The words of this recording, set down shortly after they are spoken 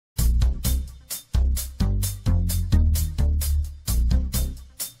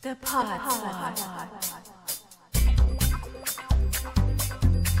The Pod Squad.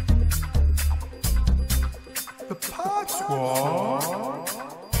 The Pod Squad.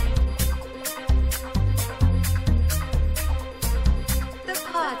 The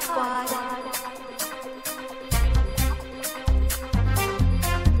Pod Squad.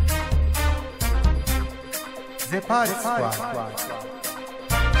 The Pod Squad.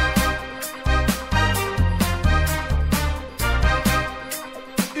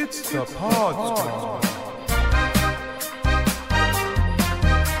 It's the Pod Squad.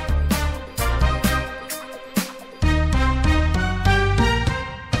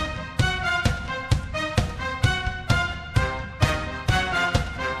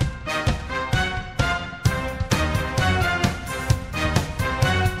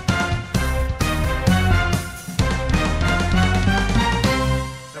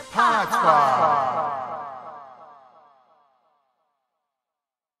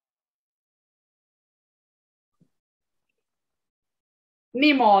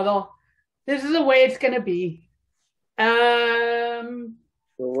 Ni modo. This is the way it's gonna be. So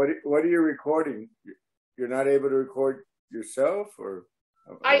what are you recording? You're not able to record yourself, or?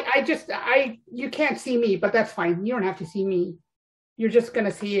 You can't see me, but that's fine. You don't have to see me. You're just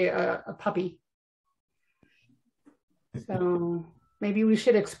gonna see a puppy. So maybe we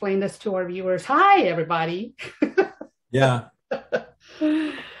should explain this to our viewers. Hi, everybody. Yeah.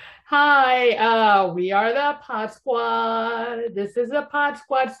 Hi, we are the Pod Squad. This is the Pod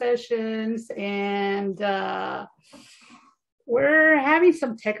Squad sessions, and we're having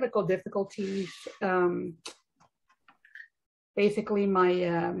some technical difficulties. Basically,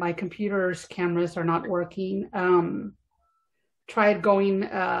 my computer's cameras are not working. Trying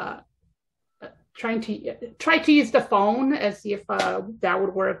to use the phone as see if that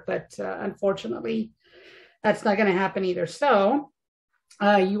would work, but unfortunately, that's not going to happen either. So.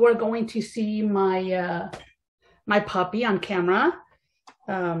 You are going to see my my puppy on camera.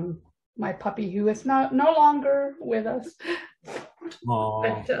 My puppy who is no longer with us.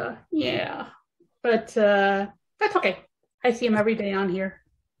 Aww. But yeah, but that's okay. I see him every day on here.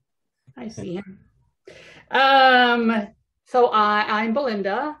 I see him. So I'm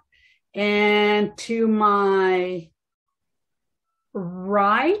Belinda, and to my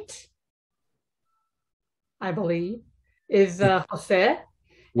right, I believe, is Jose.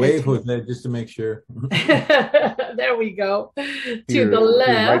 Wave Jose, just to make sure. There we go. To the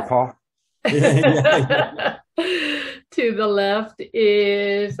left. Right paw. To the left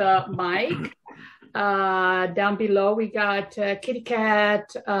is Mike. Down below we got Kitty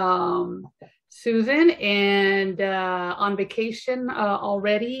Cat, Susan, and on vacation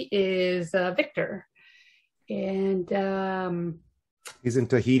already is Victor. And he's in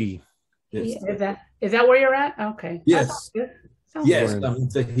Tahiti. Yes. Is that where you're at? Okay. Yes. Yes, I'm in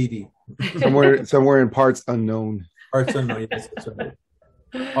Tahiti. somewhere in parts unknown. Parts unknown, yes, that's right.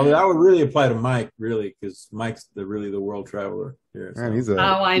 Although that would really apply to Mike, really, because Mike's the world traveler here. So. Man, he's a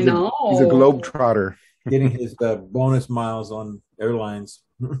globe trotter. Getting his bonus miles on airlines.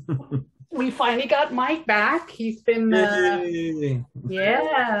 We finally got Mike back. He's been, yeah.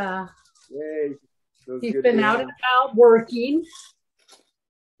 Yay. He's been out and about working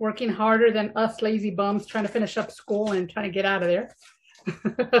harder than us lazy bums trying to finish up school and trying to get out of there.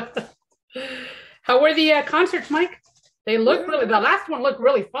 How were the concerts, Mike? They look the last one looked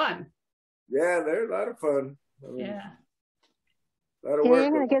really fun. Yeah, they're a lot of fun. Yeah. A lot of work.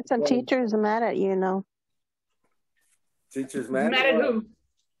 You're going to get some teachers mad at you, know. Teachers mad at who?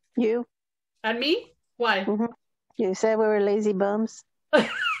 You. At me? Why? Mm-hmm. You said we were lazy bums. I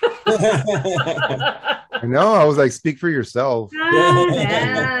know. I was like, speak for yourself.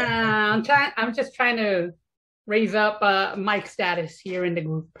 I'm just trying to raise up Mike's status here in the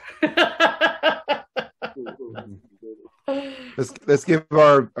group. Let's give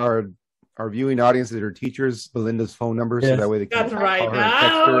our viewing audience that are teachers Belinda's phone number, so that way they can. That's right.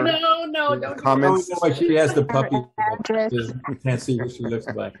 No, don't comments. I don't know why she has the puppy. You can't see what she looks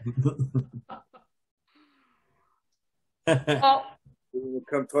like. Oh.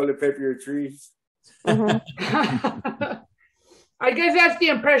 Come toilet paper your trees. Mm-hmm. I guess that's the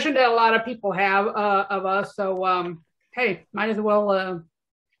impression that a lot of people have of us. So, hey, might as well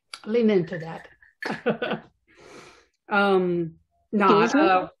lean into that.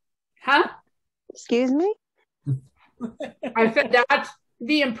 Excuse me? I said that's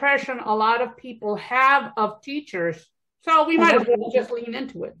the impression a lot of people have of teachers. So we might as well just lean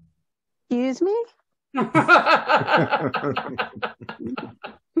into it. Excuse me? I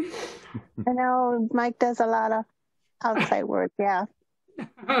know Mike does a lot of outside work, yeah.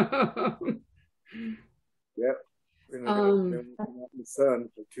 Yep. the sun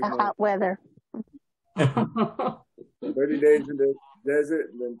for 2 The months. hot weather. 30 days in the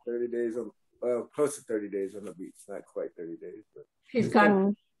desert, and then 30 days on, close to 30 days on the beach. Not quite 30 days, but He's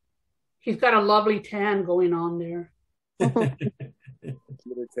got a lovely tan going on there. little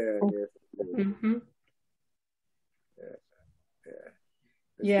tan, yes. Mm-hmm.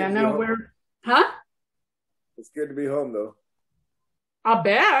 It's Yeah, good to be no, home. we're, huh? It's good to be home, though. I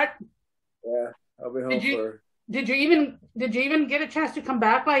bet. Yeah, I'll be home Did you- for. Did you even get a chance to come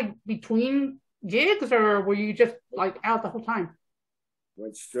back like between gigs, or were you just like out the whole time?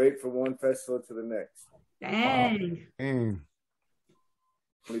 Went straight from one festival to the next. Dang. Mm.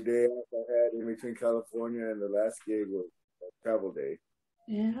 Only day off I had in between California and the last gig was a travel day.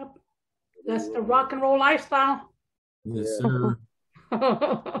 Yep. That's the rock and roll lifestyle. Yes, Yeah.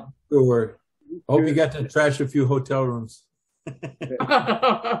 sir. Sure. Hope you got to trash a few hotel rooms.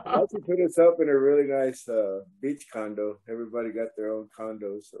 Also put us up in a really nice beach condo. Everybody got their own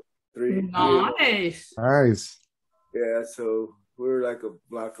condos. So three. Nice. Nice. Yeah, so we were like a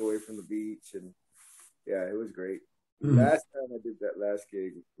block away from the beach, and yeah, it was great. Mhm. Last time I did that last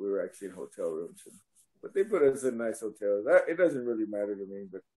gig, we were actually in hotel rooms, but they put us in nice hotels. It doesn't really matter to me,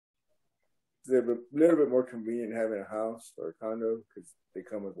 but it's a little bit more convenient having a house or a condo because they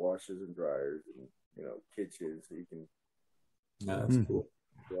come with washers and dryers and kitchens, so you can. Yeah, that's cool.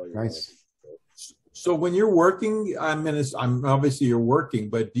 Nice. So when you're working, I'm obviously you're working,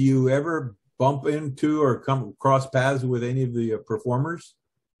 but do you ever bump into or come cross paths with any of the performers?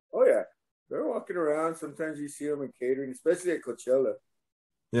 Oh yeah, they're walking around. Sometimes you see them in catering, especially at Coachella.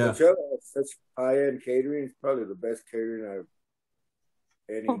 Yeah. Coachella has such high-end catering. It's probably the best catering I've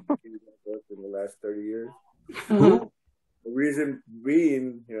worked in the last 30 years. Who? The reason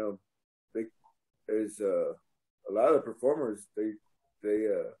being, there's a lot of performers. They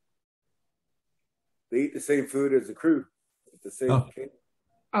eat the same food as the crew. It's the same. Oh.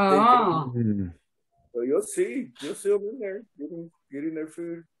 Oh. Mm. So you'll see them in there getting their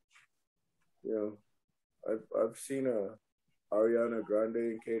food. I've seen Ariana Grande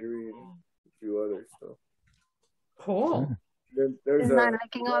in catering and a few others. So Cool. then there's She's not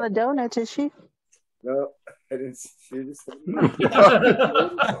licking all the donuts, is she? no, I didn't. She just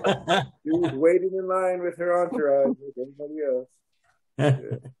she was waiting in line with her entourage with everybody else.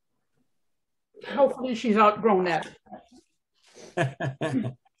 Yeah. Hopefully she's outgrown that.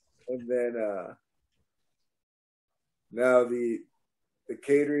 And then now the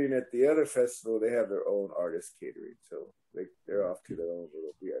catering at the other festival, they have their own artist catering, so they're off to their own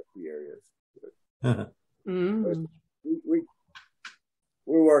little VIP areas. Mm.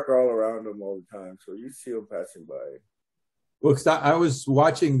 We work all around them all the time, so you see them passing by. Well, 'cause I was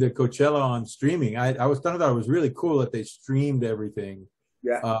watching the Coachella on streaming. I thought it was really cool that they streamed everything.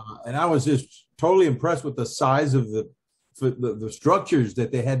 Yeah. And I was just totally impressed with the size of the structures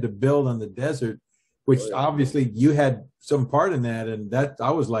that they had to build on the desert, which obviously you had some part in that. And that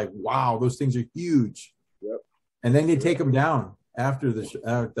I was like, wow, those things are huge. Yep. And then they take them down after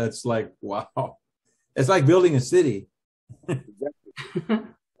the that's like, wow. It's like building a city. Exactly.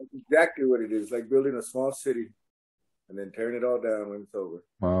 That's exactly what it is. Like building a small city and then tearing it all down when it's over.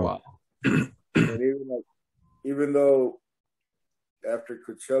 Wow. And even though after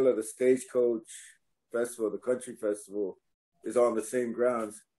Coachella, the Stagecoach Festival, the Country Festival, is on the same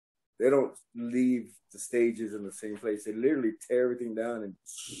grounds, they don't leave the stages in the same place. They literally tear everything down and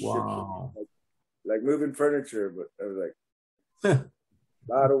ship Wow. it, like moving furniture. But I was like, a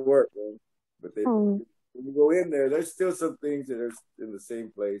lot of work, man. But when you go in there, there's still some things that are in the same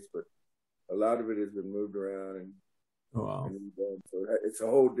place, but a lot of it has been moved around and Wow. so it's a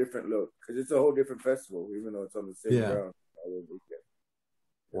whole different look because it's a whole different festival, even though it's on the same ground.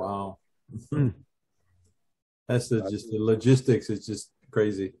 Wow. That's just the logistics. It's just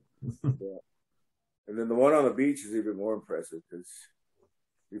crazy. Yeah. And then the one on the beach is even more impressive because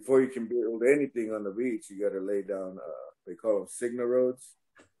before you can build anything on the beach, you got to lay down, they call them signal roads.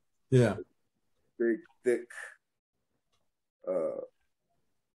 Yeah. Big, thick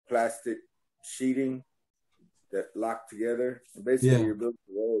plastic sheeting that lock together. And basically, you're building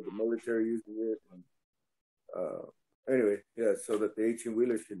the road. The military uses it. And, anyway, yeah, so that the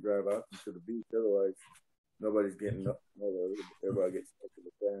 18-wheelers can drive out into the beach. Otherwise, nobody's getting up. Everybody gets stuck in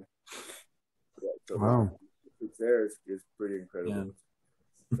the fan. Yeah, so wow. It's there is pretty incredible.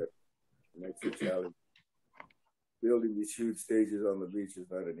 Yeah. That makes it challenging. Building these huge stages on the beach is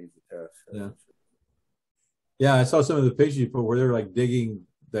not an easy task. Yeah. Yeah, I saw some of the pictures you put where they're like digging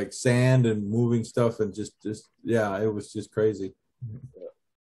like sand and moving stuff and just yeah, it was just crazy. Yeah.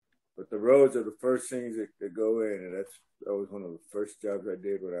 But the roads are the first things that go in, and that was one of the first jobs I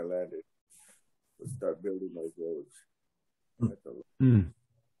did when I landed. Was start building those roads. It's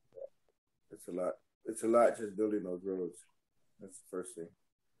a lot. It's a lot just building those roads. That's the first thing.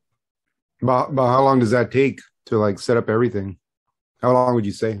 But how long does that take to like set up everything? How long would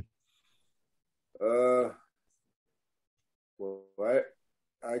you say? Well,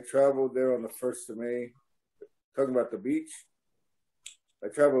 I traveled there on the 1st of May. Talking about the beach, I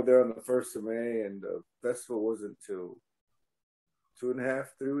traveled there on the 1st of May, and the festival wasn't until 2.5,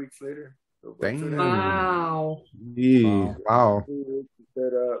 3 weeks later. So Damn. Wow. Wow. 2 weeks to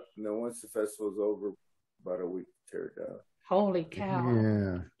set up, and then once the festival's over, about a week to tear it down. Holy cow.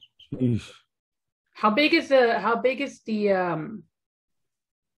 Yeah. Sheesh. How big is the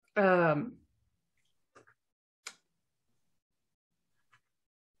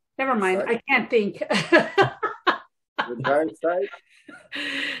never mind, Site? I can't think. The entire site?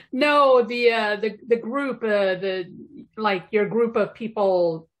 No, the group, like your group of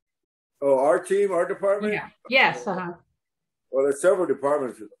people. Oh, our team, our department? Yeah. Yes. Uh-huh. Well, there's several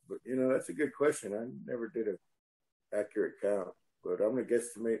departments, but that's a good question. I never did an accurate count, but I'm gonna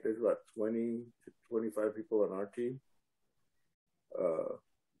guesstimate there's about 20 to 25 people on our team.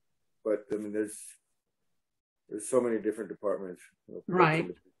 But I mean, there's so many different departments,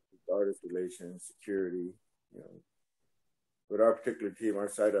 Right. Artist relations, security, But our particular team, our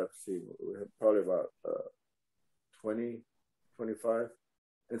site ops team, we have probably about 20, 25.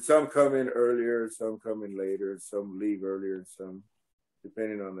 And some come in earlier, some come in later, some leave earlier, and some,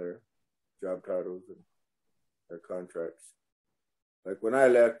 depending on their job titles and their contracts. Like when I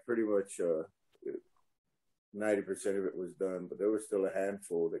left, pretty much 90% of it was done, but there was still a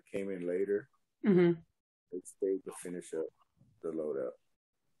handful that came in later. Mm-hmm. They stayed to finish up the loadout.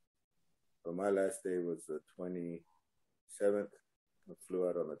 But my last day was the 27th. I flew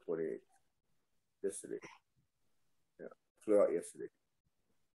out on the 28th. Yesterday. Yeah, flew out yesterday.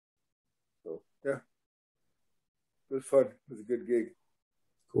 So, yeah. It was fun. It was a good gig.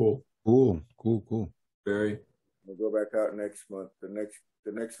 Cool. Very. We'll go back out next month. The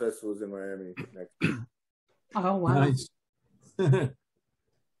next festival is in Miami next week. Oh, wow. Nice.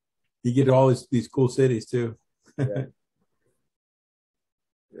 You get all these cool cities too. Yeah.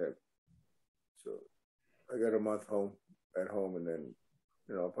 So I got a month at home, and then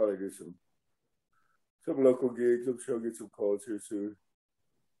I'll probably do some local gigs. I'm sure I'll get some calls here soon.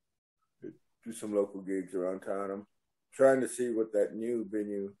 Do some local gigs around town. I'm trying to see what that new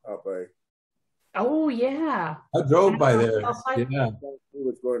venue out by. Oh, yeah. I drove by there. Yeah.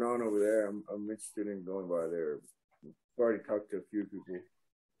 What's going on over there? I'm interested in going by there. I've already talked to a few people.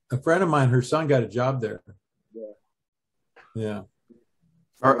 A friend of mine, her son got a job there. Yeah.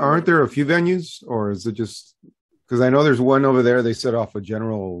 Aren't there a few venues, or is it just because I know there's one over there? They set off a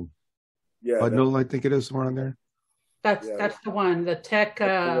general bundle, I think it is, somewhere on there. That's the one. The tech.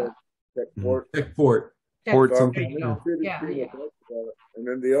 Tech Port. Something. Yeah. And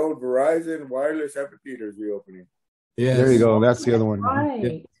then the old Verizon wireless amphitheater is reopening. Yeah. There you go. That's the other one.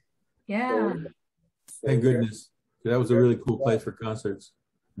 Right. Yeah. Thank goodness. That was a really cool place for concerts.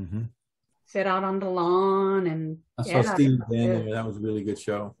 Mm-hmm. Sit out on the lawn and. I saw Steve Van there. That was a really good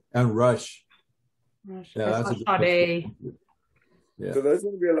show. And Rush. Yeah, that's a good day. Yeah. So there's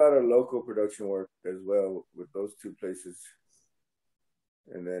going to be a lot of local production work as well with those two places.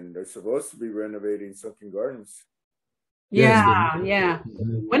 And then they're supposed to be renovating Sunken Gardens. Yeah.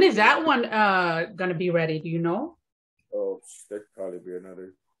 When is that one going to be ready? Do you know? Oh, that could probably be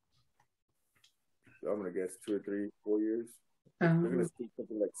another. I'm going to guess 2 or 3, 4 years. They're going to spend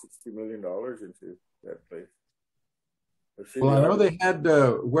something like $60 million into that place. Well, I know they had.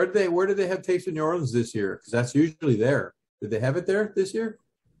 Where did they have Taste of New Orleans this year? Because that's usually there. Did they have it there this year?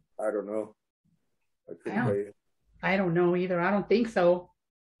 I don't know. I couldn't tell you. I don't know either. I don't think so.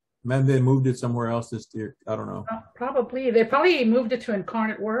 Man, they moved it somewhere else this year. I don't know. Probably. They probably moved it to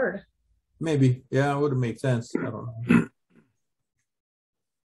Incarnate Word. Maybe. Yeah, it would have made sense. I don't know.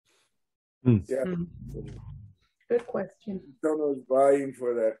 Yeah. Good question. Don't know who's buying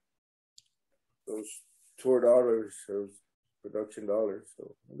for that. Those tour dollars, those production dollars.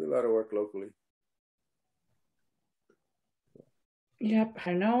 So there'll be a lot of work locally. Yep,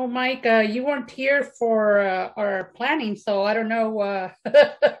 I know, Mike. You weren't here for our planning, so I don't know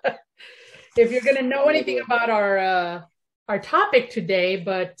if you're going to know anything about our topic today.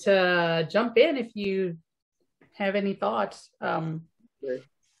 But jump in if you have any thoughts. Okay.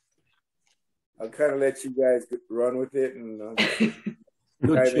 I'll kind of let you guys run with it and do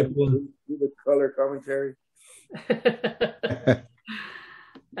the color commentary.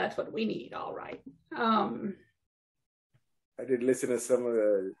 That's what we need. All right. I did listen to some of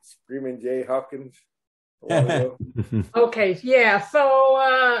the Screaming Jay Hawkins a while ago. Okay, yeah.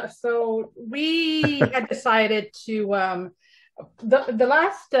 So we had decided to the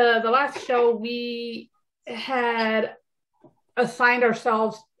last show we had assigned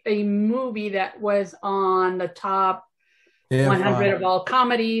ourselves a movie that was on the top 100 of all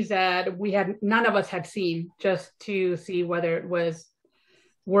comedies that none of us had seen, just to see whether it was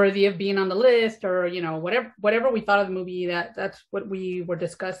worthy of being on the list, or whatever we thought of the movie. That's what we were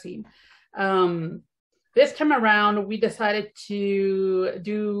discussing. This time around, we decided to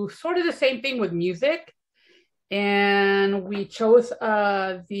do sort of the same thing with music, and we chose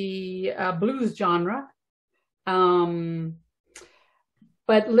the blues genre.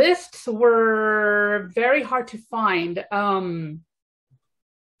 But lists were very hard to find. I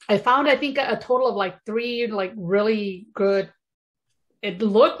found, I think, a total of like 3 like really good. It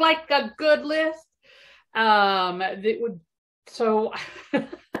looked like a good list.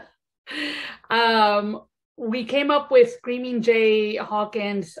 We came up with Screaming Jay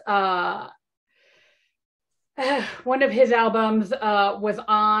Hawkins. One of his albums was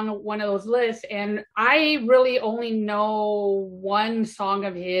on one of those lists, and I really only know one song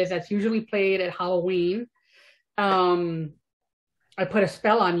of his that's usually played at Halloween. I Put a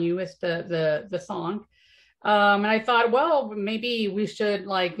Spell on You is the song. And I thought, well, maybe we should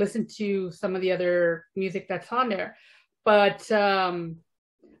like listen to some of the other music that's on there. But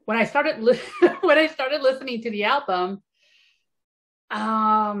when I started listening to the album,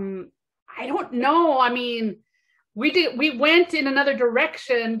 I don't know. I mean, we went in another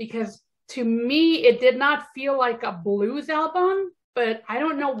direction, because to me it did not feel like a blues album. But I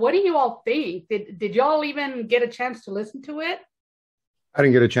don't know. What do you all think? Did y'all even get a chance to listen to it? I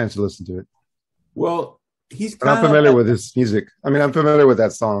didn't get a chance to listen to it. Well, I'm familiar with his music. I mean, I'm familiar with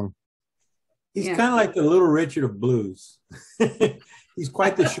that song. He's kind of like the Little Richard of blues. He's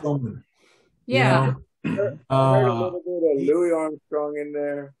quite the showman. Yeah. I heard a little bit of Louis Armstrong in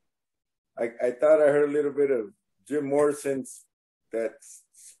there. I thought I heard a little bit of Jim Morrison's, that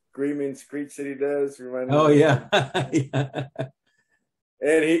screaming screech that he does. Yeah. Yeah.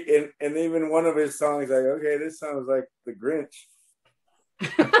 And even one of his songs, like, okay, this sounds like the Grinch.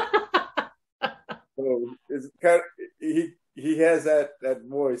 So it's kind of, he has that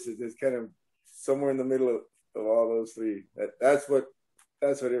voice. It's kind of somewhere in the middle of all those 3. That's what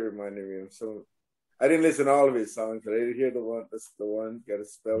it reminded me of. So I didn't listen to all of his songs, but I did hear the one got a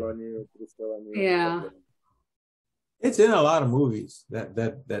spell on you, put a spell on you. Yeah. It's in a lot of movies,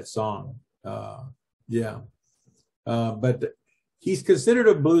 that song. But he's considered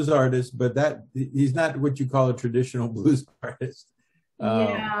a blues artist, but he's not what you call a traditional blues artist.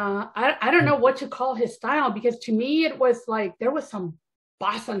 I don't know what you call his style, because to me it was like there was some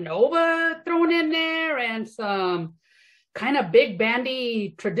bossa nova thrown in there and some kind of big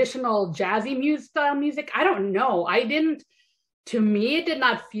bandy traditional jazzy music. I don't know. To me it did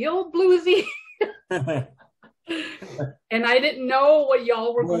not feel bluesy. And I didn't know what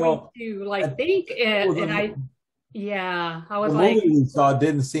y'all were going to think. I was like, the movie we saw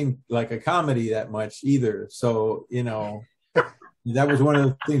didn't seem like a comedy that much either. So, that was one of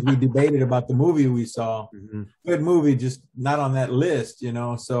the things we debated about the movie we saw. Mm-hmm. Good movie, just not on that list,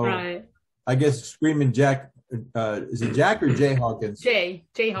 So right. I guess Screaming Jack, is it Jack or Jay Hawkins? Jay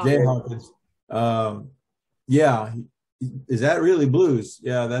Hawkins. Jay Hawkins. Is that really blues?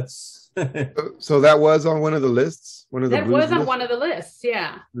 Yeah, that's. So that was on one of the lists. One of the. That was on one of the lists.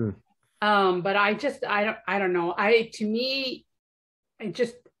 Yeah. But I don't know. To me, it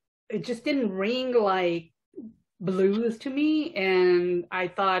just didn't ring like blues to me, and I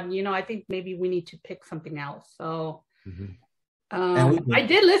thought, I think maybe we need to pick something else. So I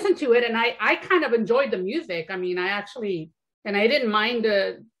did listen to it, and I kind of enjoyed the music. I mean, I didn't mind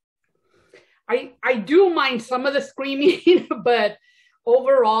I do mind some of the screaming, but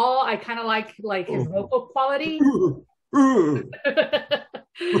overall I kind of like his vocal quality.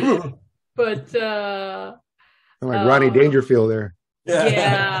 But like Rodney Dangerfield there.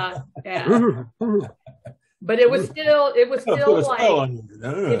 Yeah. But it was still like,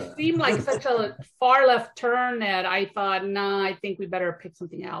 it seemed like such a far left turn that I thought, I think we better pick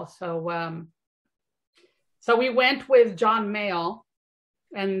something else. So we went with John Mayall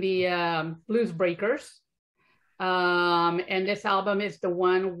and the Blues Breakers. And this album is the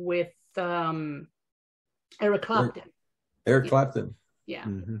one with Eric Clapton. Eric Clapton. Yeah.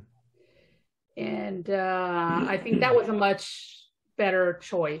 Mm-hmm. And I think that was a much better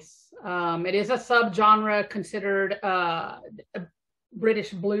choice. It is a subgenre considered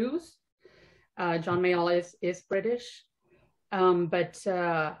British blues. John Mayall is British, but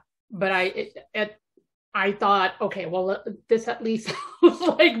I thought, okay, well, this at least looks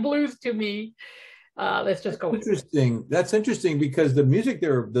like blues to me. Let's just go. Interesting. With it. That's interesting because the music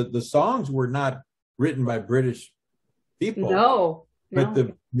there, the songs were not written by British people. No. But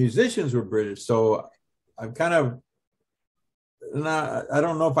the musicians were British. So I'm kind of not, I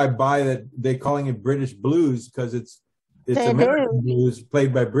don't know if I buy that they're calling it British blues because it's American blues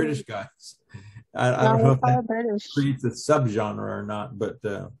played by British guys. I don't know if that creates a subgenre or not, but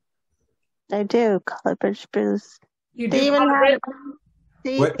they do call it British blues. You do even have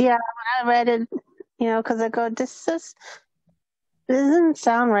yeah, when I read it, you know, because I go, this doesn't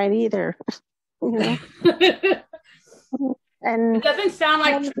sound right either. You know? And it doesn't sound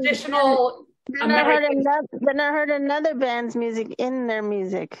like traditional American. Then I heard another band's music in their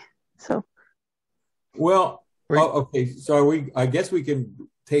music. So, well, okay. So I guess we can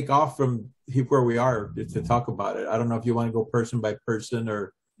take off from where we are to talk about it. I don't know if you want to go person by person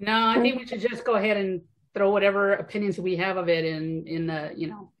or. No, I think we should just go ahead and throw whatever opinions we have of it in the, you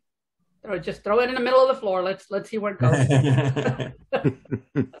know, just throw it in the middle of the floor. Let's see where it goes.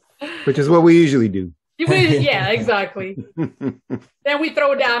 Which is what we usually do. Yeah, exactly. Then we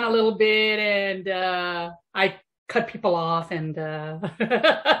throw down a little bit, and I cut people off, and I'll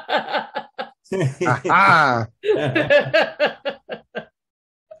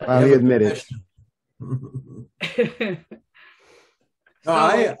admit it. No,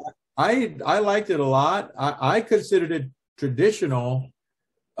 I liked it a lot. I considered it traditional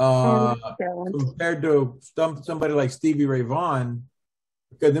compared to somebody like Stevie Ray Vaughan.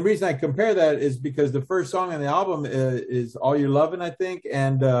 Because the reason I compare that is because the first song on the album is All You Lovin', I think.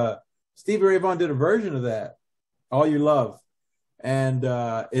 And Stevie Ray Vaughan did a version of that, All You Love. And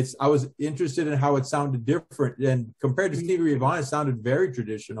I was interested in how it sounded different. And compared to Stevie Ray Vaughan, it sounded very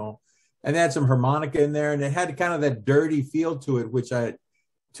traditional. And they had some harmonica in there. And it had kind of that dirty feel to it, which to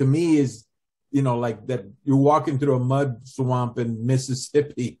me is, you know, like that you're walking through a mud swamp in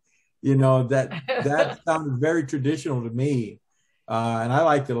Mississippi. You know, that sounded very traditional to me. And I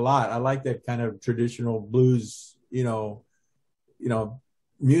liked it a lot. I like that kind of traditional blues, you know,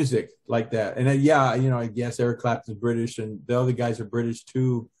 music like that. And then, yeah, you know, I guess Eric Clapton's British and the other guys are British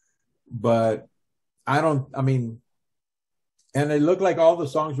too. But and they look like all the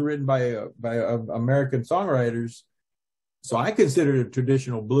songs were written by American songwriters. So I consider it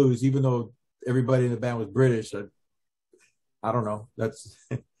traditional blues, even though everybody in the band was British. I don't know. That's...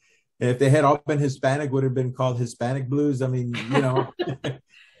 If they had all been Hispanic, would have been called Hispanic blues. I mean, you know. I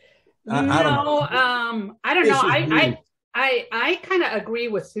don't know. I don't know. I kind of agree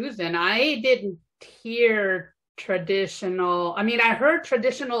with Susan. I didn't hear traditional. I mean, I heard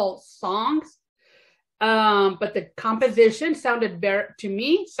traditional songs, but the composition sounded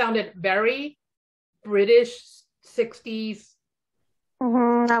very British 60s.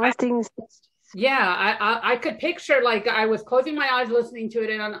 I was thinking 60s. Yeah, I could picture, like, I was closing my eyes listening to it,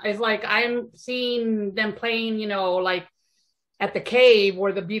 and it's like I'm seeing them playing, you know, like at the cave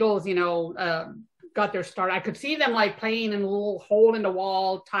where the Beatles, you know, got their start. I could see them like playing in a little hole in the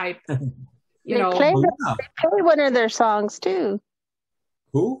wall type, you know. They play one of their songs too.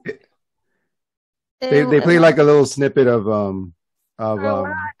 Who? They play like a little snippet of the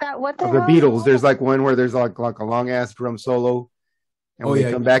Beatles. There's like one where there's like a long ass drum solo. And when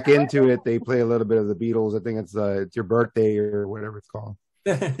they come back into it, they play a little bit of the Beatles. I think it's Your Birthday or whatever it's called.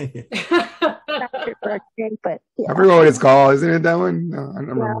 Not Your Birthday, but yeah. I forgot what it's called. Isn't it that one? No, I don't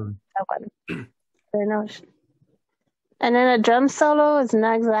remember. Very nice. And then a drum solo is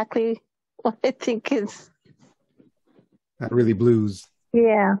not exactly what I think is. Not really blues.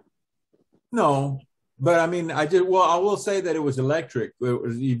 Yeah. No, but I mean, I will say that it was electric.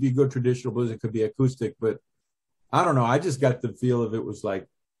 If you go traditional blues, it could be acoustic, but I don't know. I just got the feel of it was like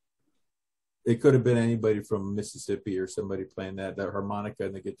it could have been anybody from Mississippi or somebody playing that harmonica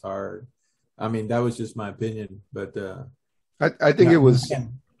and the guitar. I mean, that was just my opinion, but I think it was.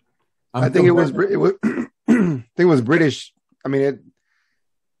 I think it was British. I mean,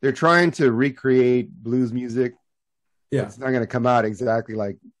 they're trying to recreate blues music. Yeah, it's not going to come out exactly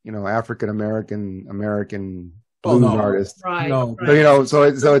like, you know, African American blues artist, right? No, right. But, you know, so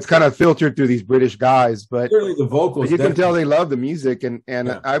it's kind of filtered through these British guys, but clearly the vocals. You can tell they love the music, and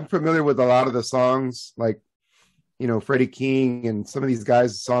yeah. I'm familiar with a lot of the songs, like, you know, Freddie King and some of these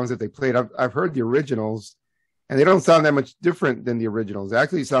guys' songs that they played. I've heard the originals, and they don't sound that much different than the originals. They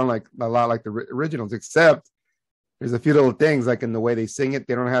actually sound like a lot like the originals, except there's a few little things like in the way they sing it.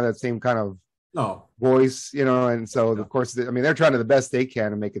 They don't have that same kind of voice, you know, and so of course, I mean, they're trying to the best they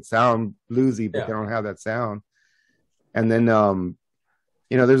can to make it sound bluesy, but they don't have that sound. And then,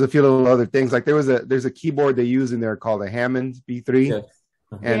 you know, there's a few little other things. Like there's a keyboard they use in there called a Hammond B3. Yes.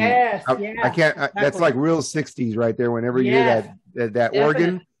 And I can't. That's like real 60s right there. Whenever you hear that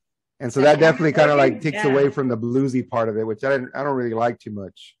organ, and so that definitely kind of like takes away from the bluesy part of it, which I don't really like too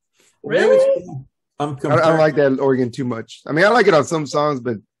much. Really? I'm I don't like that organ too much. I mean, I like it on some songs,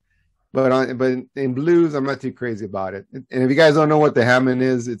 but in blues, I'm not too crazy about it. And if you guys don't know what the Hammond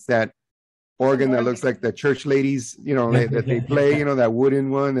is, it's that organ that looks like the church ladies, that they play, that wooden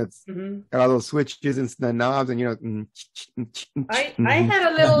one that's got all those switches and the knobs, and I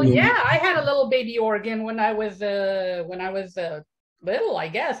had a little baby organ when I was little, I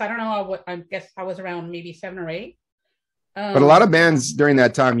guess. I don't know. I guess I was around maybe 7 or 8. But a lot of bands during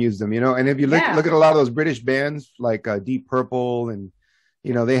that time used them, and if you look at a lot of those British bands like Deep Purple, and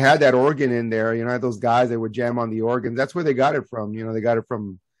they had that organ in there. Had those guys that would jam on the organ. That's where they got it from. They got it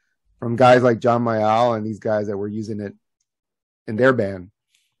from guys like John Mayall and these guys that were using it in their band.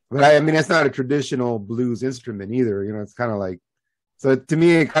 But I mean, it's not a traditional blues instrument either. It's kind of like, so to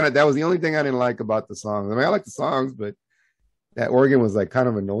me, that was the only thing I didn't like about the songs. I mean, I like the songs, but that organ was like kind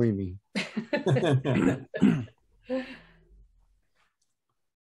of annoying me.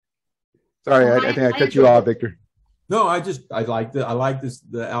 Sorry, I think I cut you off, Victor. No, I like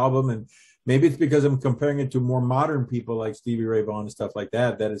the album, and maybe it's because I'm comparing it to more modern people like Stevie Ray Vaughan and stuff like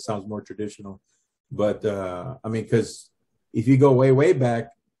that it sounds more traditional. But I mean, because if you go way, way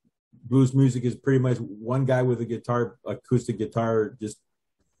back, blues music is pretty much one guy with a guitar, acoustic guitar, just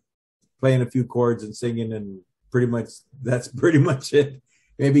playing a few chords and singing, and that's pretty much it.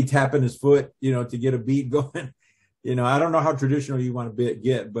 Maybe tapping his foot, to get a beat going. I don't know how traditional you want to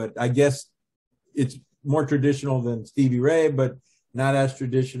get, but I guess it's more traditional than Stevie Ray, but not as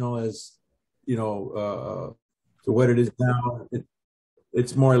traditional as, to what it is now.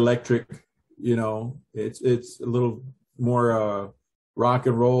 It's more electric, it's a little more rock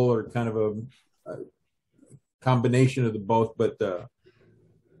and roll, or kind of a combination of the both. But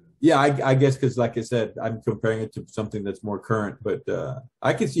I guess because, like I said, I'm comparing it to something that's more current, but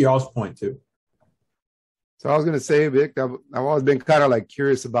I can see y'all's point too. So I was going to say, Vic, I've always been kind of like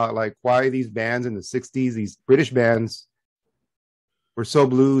curious about like why these bands in the 60s, these British bands, were so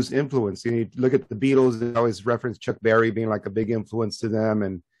blues influenced. You look at the Beatles, they always reference Chuck Berry being like a big influence to them.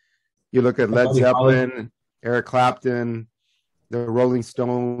 And you look at Led Zeppelin, Eric Clapton, the Rolling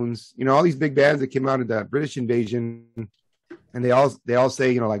Stones, all these big bands that came out of that British invasion. And they all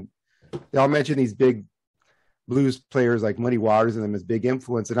say, like, they all mention these big blues players like Muddy Waters and them as big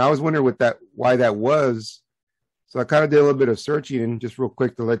influence. And I was wondering why that was. So I kind of did a little bit of searching, and just real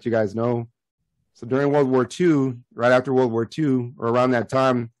quick to let you guys know. So during World War II, right after World War II, or around that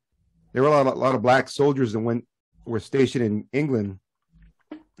time, there were a lot of black soldiers that were stationed in England.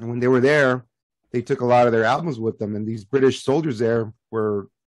 And when they were there, they took a lot of their albums with them. And these British soldiers there were,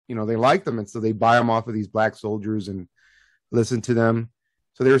 they liked them. And so they buy them off of these black soldiers and listen to them.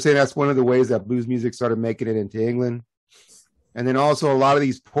 So they were saying that's one of the ways that blues music started making it into England. And then also a lot of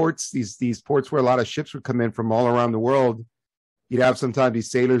these ports, these ports where a lot of ships would come in from all around the world. You'd have sometimes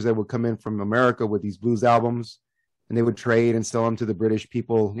these sailors that would come in from America with these blues albums, and they would trade and sell them to the British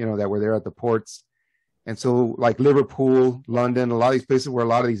people, that were there at the ports. And so like Liverpool, London, a lot of these places where a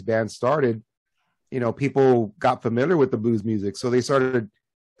lot of these bands started, people got familiar with the blues music. So they started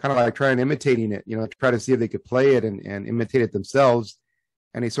kind of like trying imitating it, try to see if they could play it and imitate it themselves.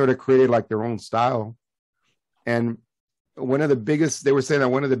 And they sort of created like their own style. And they were saying that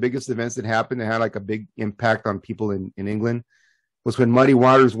one of the biggest events that happened that had like a big impact on people in England was when Muddy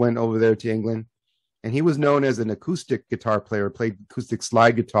Waters went over there to England. And he was known as an acoustic guitar player, played acoustic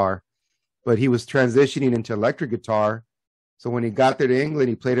slide guitar, but he was transitioning into electric guitar. So when he got there to England,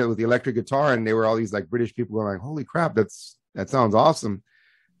 he played it with the electric guitar, and they were all these like British people going like, holy crap, that sounds awesome.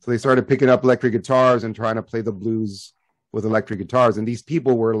 So they started picking up electric guitars and trying to play the blues with electric guitars. And these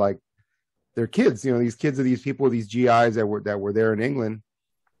people were like, they're kids, these kids of these people, these GIs that were there in England,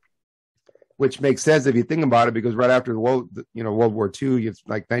 which makes sense if you think about it, because right after World War II, it's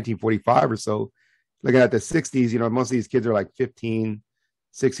like 1945 or so, looking at the 60s, most of these kids are like 15,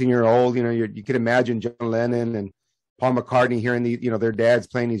 16-year-old, you can imagine John Lennon and Paul McCartney hearing their dads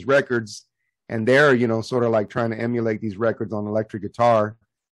playing these records, and they're, sort of like trying to emulate these records on electric guitar.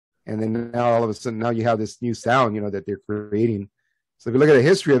 And then now all of a sudden, now you have this new sound, that they're creating. So if you look at the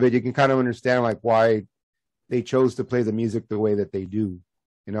history of it, you can kind of understand like why they chose to play the music the way that they do,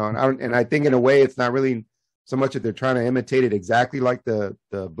 and I think in a way it's not really so much that they're trying to imitate it exactly like the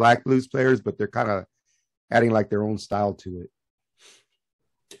black blues players, but they're kind of adding like their own style to it.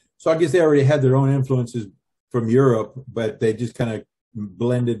 So I guess they already had their own influences from Europe, but they just kind of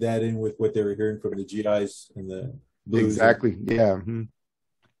blended that in with what they were hearing from the GIs and the blues. Exactly. Yeah. Mm-hmm.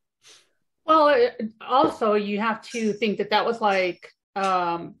 Well, also you have to think that was like,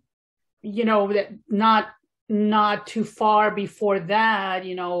 that not too far before that,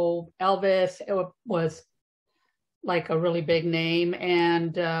 Elvis was like a really big name,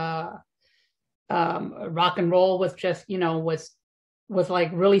 and rock and roll was just, was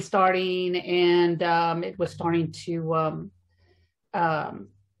like really starting, and it was starting to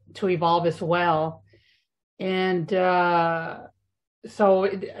evolve as well. And so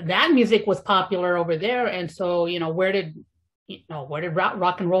that music was popular over there. And so, where did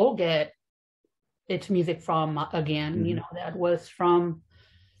rock and roll get its music from again? Mm-hmm. That was from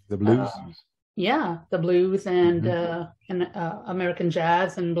the blues. The blues and American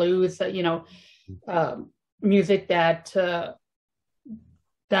jazz and blues, music that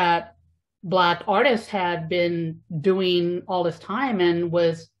Black artists had been doing all this time, and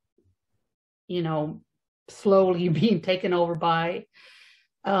was, slowly being taken over by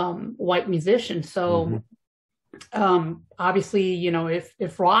white musicians. So obviously,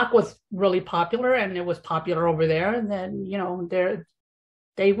 if rock was really popular and it was popular over there, then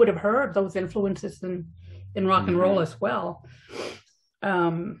they would have heard those influences in rock and roll as well.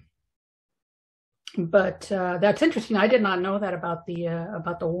 But that's interesting. I did not know that about the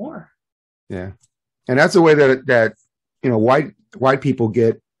war. Yeah, and that's the way that white people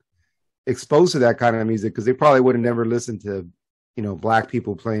get exposed to that kind of music, because they probably would have never listened to Black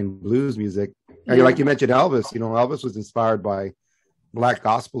people playing blues music. Yeah. Like you mentioned Elvis. Elvis was inspired by Black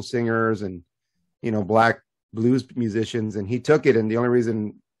gospel singers and Black blues musicians, and he took it. And the only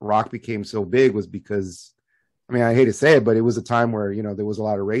reason rock became so big was because, I hate to say it, but it was a time where there was a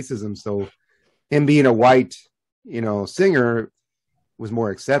lot of racism. So him being a white singer was more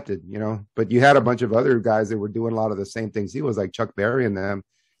accepted. But you had a bunch of other guys that were doing a lot of the same things he was, like Chuck Berry and them.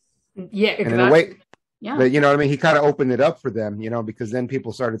 Yeah, exactly. And in a way, but he kind of opened it up for them, because then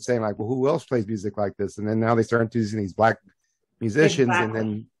people started saying, like, well, who else plays music like this? And then now they started using these Black musicians. Exactly.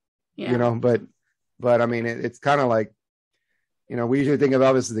 And then but it's kind of like, we usually think of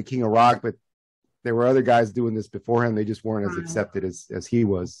Elvis as the king of rock, but there were other guys doing this before him. They just weren't as accepted as he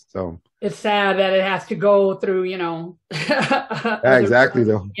was. So it's sad that it has to go through, yeah, exactly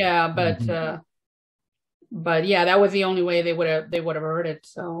though. Yeah, but yeah, that was the only way they would have heard it.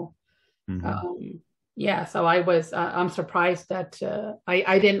 So so I'm surprised that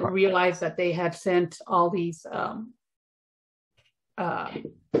I didn't realize that they had sent all these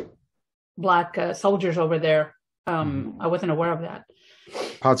Black soldiers over there. I wasn't aware of that.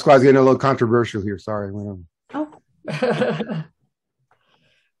 Pod Squad's getting a little controversial here. Sorry. Oh.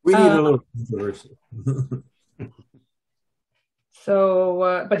 We need a little controversial.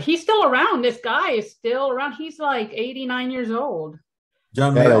 So, but he's still around. This guy is still around. He's like 89 years old.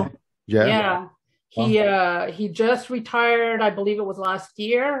 John Mayall. Yeah. He just retired. I believe it was last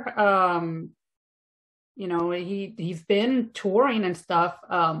year. He's been touring and stuff,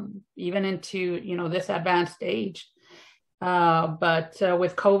 even into, this advanced age. But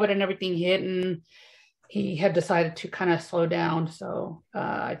with COVID and everything hitting, he had decided to kind of slow down. So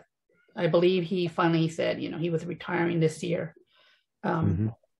I believe he finally said, he was retiring this year.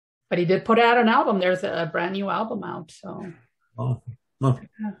 But he did put out an album. There's a brand new album out. So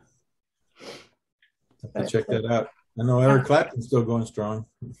have to check that out. I know Eric Clapton's still going strong.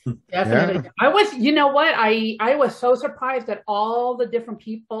 Definitely. Yeah. I was, I was so surprised at all the different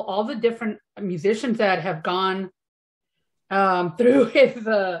people, all the different musicians that have gone through his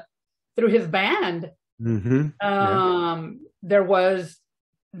band. There was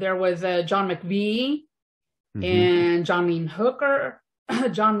John McVie and John Lee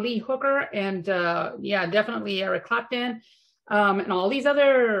Hooker, and definitely Eric Clapton, and all these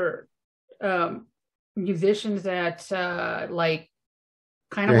other musicians that kind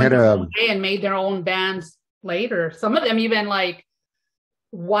of went their own way and made their own bands later. Some of them even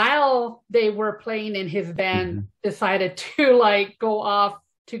while they were playing in his band decided to go off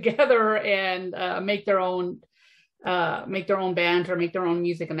together and make their own bands or make their own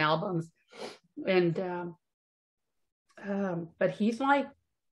music and albums. And but he's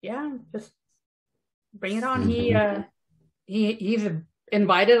just bring it on. He's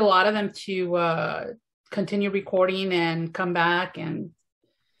invited a lot of them to continue recording and come back, and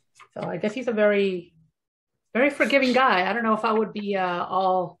so I guess he's a very, very forgiving guy. I don't know if I would be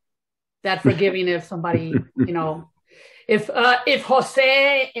all that forgiving if somebody, if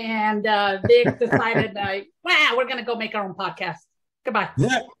Jose and Vic decided, we're gonna go make our own podcast. Goodbye.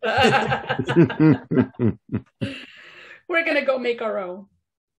 Yeah. We're gonna go make our own.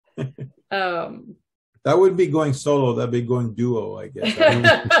 That wouldn't be going solo. That'd be going duo, I guess.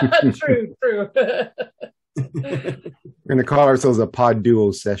 True. We're gonna call ourselves a pod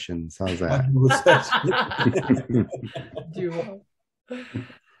duo sessions. How's that? Duo.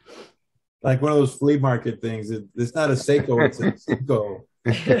 Like one of those flea market things. It's not a Seiko, it's a Seiko.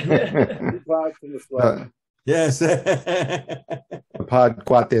 Yes. Pod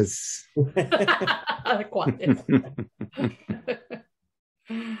Cuates.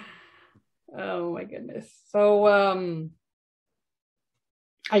 Oh my goodness. So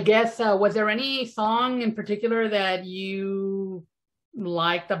I guess was there any song in particular that you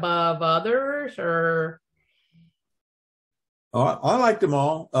liked above others, or? Oh, I liked them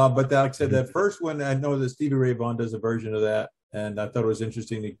all, but like I said, that first one, I know that Stevie Ray Vaughan does a version of that, and I thought it was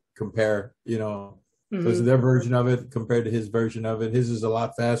interesting to compare, because their version of it compared to his version of it. His is a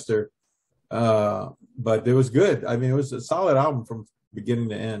lot faster, but it was good. I mean, it was a solid album from beginning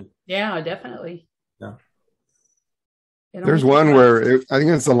to end. Yeah, definitely. Yeah. There's one where I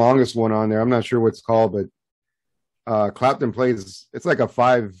think it's the longest one on there. I'm not sure what it's called, but Clapton plays. It's like a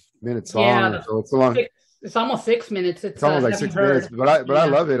 5-minute song. Yeah, so it's a long. It's almost 6 minutes. It's almost like 6 minutes, but I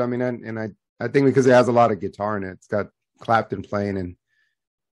love it. I mean, and I think because it has a lot of guitar in it. It's got Clapton playing, and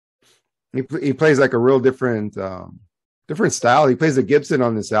he plays like a real different style. He plays a Gibson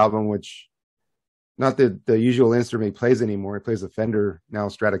on this album, which not the usual instrument he plays anymore. He plays a Fender now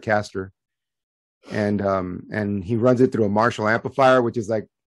Stratocaster, and he runs it through a Marshall amplifier, which is like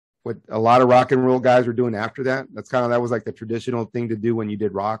what a lot of rock and roll guys were doing after that. That was like the traditional thing to do when you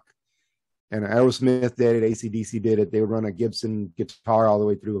did rock. And Aerosmith did it, AC/DC did it. They would run a Gibson guitar all the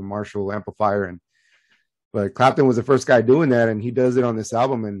way through a Marshall amplifier. But Clapton was the first guy doing that, and he does it on this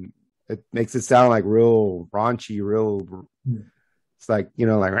album, and it makes it sound like real raunchy, it's like,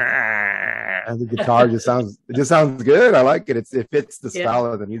 like and the guitar just sounds good. I like it. It fits the style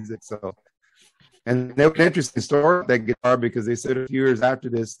of the music. So, and there was an interesting story with that guitar, because they said a few years after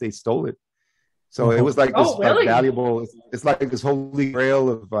this they stole it. So it was like this like valuable. It's like this holy grail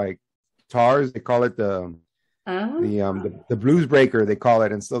of like guitars. They call it the blues breaker, they call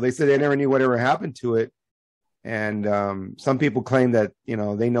it. And so they said they never knew whatever happened to it. And some people claim that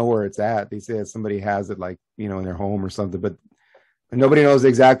they know where it's at. They say that somebody has it, like in their home or something, but nobody knows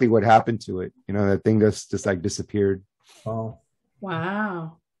exactly what happened to it. That thing just like disappeared. Oh,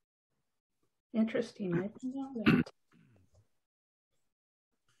 wow, interesting. I didn't know that.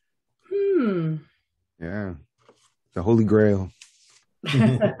 Yeah, the Holy Grail.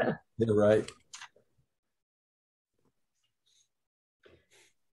 You're right.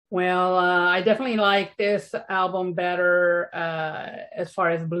 Well, I definitely like this album better as far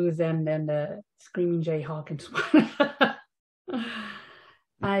as blues than the Screaming Jay Hawkins one.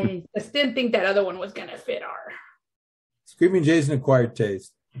 I just didn't think that other one was going to fit our. Screaming Jay's an acquired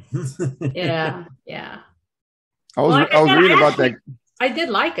taste. Yeah. I was reading about that. I did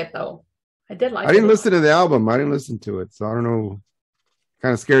like it, though. I didn't listen to the album. I didn't listen to it, so I don't know.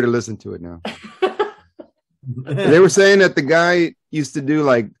 Kind of scared to listen to it now. They were saying that the guy used to do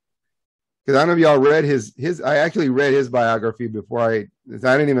like, because I don't know if y'all read his. I actually read his biography before I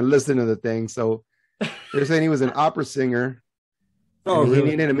didn't even listen to the thing. So they're saying he was an opera singer. Oh, really? He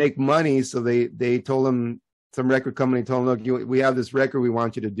needed to make money, so they told him, some record company told him, look, we have this record we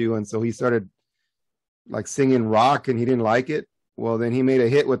want you to do, and so he started like singing rock, and he didn't like it. Well, then he made a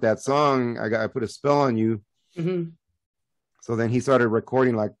hit with that song. I Put a Spell on You. Mm-hmm. So then he started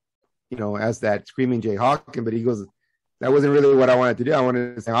recording like, as that Screaming Jay Hawkins, but he goes, that wasn't really what I wanted to do. I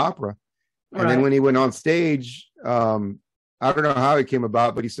wanted to sing opera. And then when he went on stage, I don't know how it came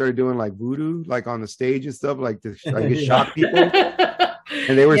about, but he started doing like voodoo, like on the stage and stuff, like to shock people.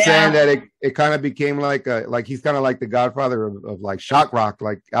 And they were saying that it kind of became like he's kind of like the godfather of like shock rock,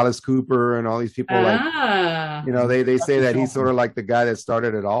 like Alice Cooper and all these people. They say that he's sort of like the guy that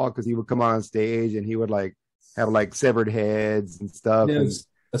started it all, because he would come on stage and he would like have like severed heads and stuff. Yeah, and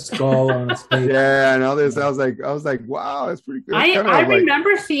a skull on his face. Yeah, and all this. I was like, wow, that's pretty good. I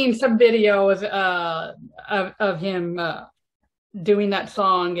remember seeing some videos of him doing that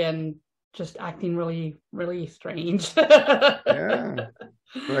song and just acting really, really strange. Yeah.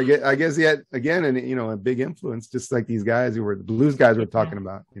 But I guess he had, again, a big influence, just like these guys who were the blues guys we're talking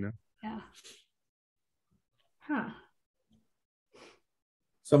about, Yeah. Huh.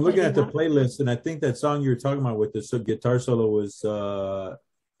 So I'm looking at the playlist, and I think that song you were talking about with the guitar solo was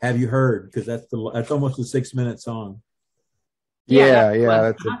 "Have You Heard?" Because that's almost a 6-minute song. Yeah,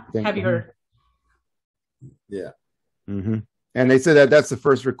 that's a thing. Have you heard? Yeah. Mm-hmm. And they said that's the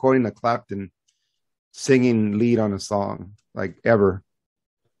first recording of Clapton singing lead on a song, like ever.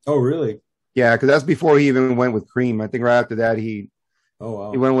 Oh, really? Yeah, because that's before he even went with Cream. I think right after that he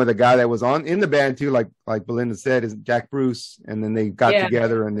went with a guy that was in the band too, like Belinda said, is Jack Bruce, and then they got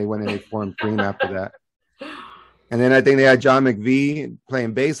together and they went and they formed Cream after that. And then I think they had John McVie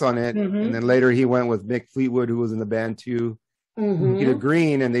playing bass on it, and then later he went with Mick Fleetwood, who was in the band too, Peter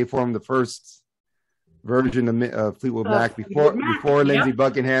Green, and they formed the first version of Fleetwood Mac before Lindsey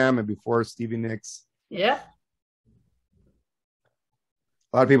Buckingham and before Stevie Nicks. Yep.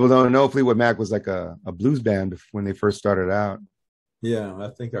 A lot of people don't know Fleetwood Mac was like a blues band when they first started out. Yeah, I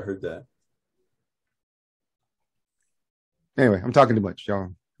think I heard that. Anyway, I'm talking too much, y'all.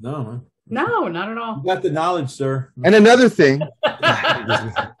 No, man. No, not at all. You got the knowledge, sir. And another thing.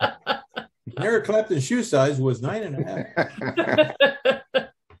 Eric Clapton's shoe size was 9.5.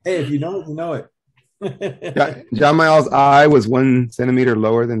 Hey, if you know it, you know it. John Mayall's eye was 1 centimeter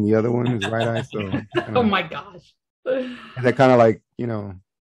lower than the other one, his right eye. So, oh my gosh. That kind of like, you know,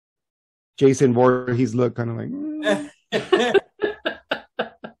 Jason Voorhees look, kind of like. Yeah.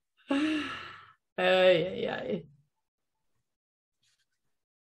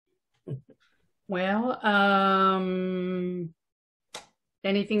 Well,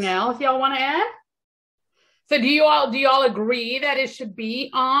 anything else y'all want to add? So do you all agree that it should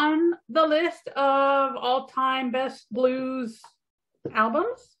be on the list of all-time best blues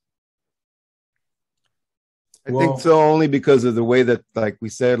albums? I think so, only because of the way that, like we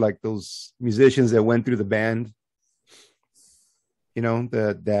said, like those musicians that went through the band, you know,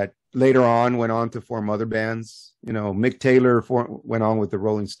 that later on went on to form other bands. You know, Mick Taylor went on with the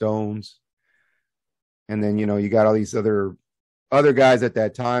Rolling Stones. And then, you know, you got all these other guys at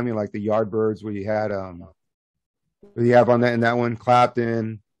that time, you know, like the Yardbirds, where you had where you have on that in that one,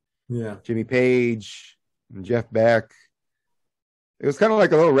 Clapton, yeah, Jimmy Page, and Jeff Beck. It was kind of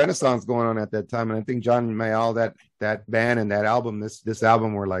like a little renaissance going on at that time. And I think John Mayall, that band and that album, this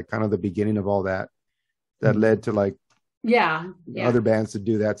album were like kind of the beginning of all that led to like other bands to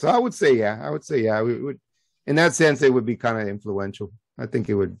do that. So I would say yeah. We would, in that sense, it would be kind of influential. I think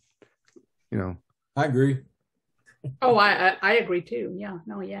it would, you know. I agree. Oh, I agree too. Yeah.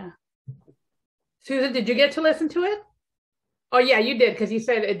 No, yeah. Susan, did you get to listen to it? Oh yeah, you did, because you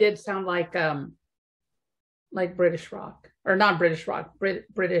said it did sound like British rock, or not British rock,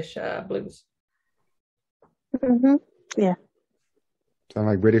 British blues. Mm-hmm. Yeah. Sound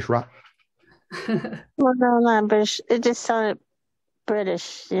like British rock? Well, no, not British. It just sounded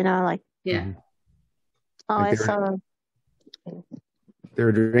British, you know, like. Yeah. Oh, like I saw. They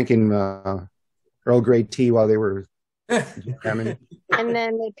were drinking Earl Grey tea while they were jamming. And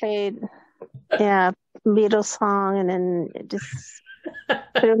then they played, Beatles song, and then it just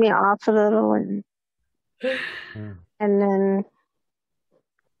threw me off a little, and then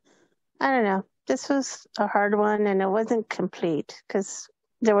I don't know. This was a hard one, and it wasn't complete because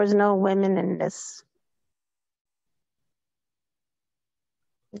there was no women in this.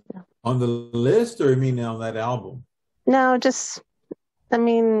 On the list, or you mean on that album? No,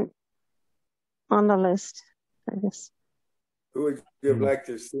 on the list, I guess. Who would you have liked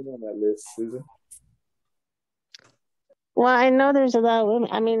to have seen on that list, Susan? Well, I know there's a lot of women.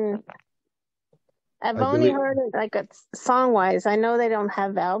 I mean, I've Like only Billie- heard it like song-wise. I know they don't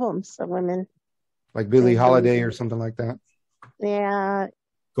have albums of women. Like Billie Holiday or something like that. Yeah.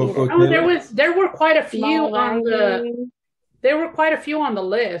 Coco Oh, Taylor? there were quite a few on the. Riley, There were quite a few on the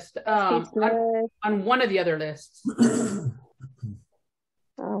list. Steve Smith. On one of the other lists.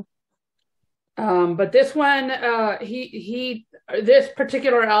 Oh. But this one, this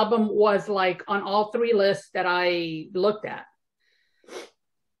particular album was like on all three lists that I looked at.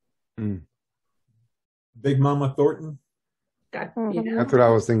 Big Mama Thornton. Got, That's what I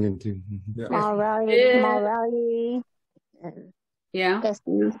was thinking too. Yeah. Mal Riley. And yeah,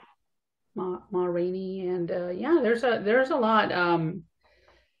 Bessie. Ma Rainey, and there's a lot. I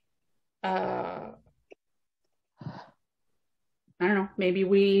don't know. Maybe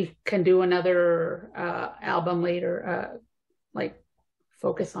we can do another album later, like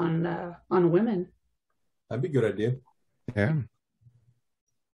focus on women. That'd be a good idea. Yeah.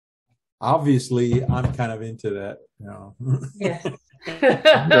 Obviously, I'm kind of into that. You know. Yeah.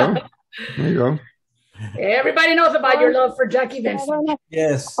 There you go. Everybody knows about your love for Jackie Venson.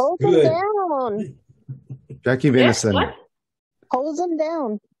 Yes. Hold them Good. down. Jackie Venson. What? Hold them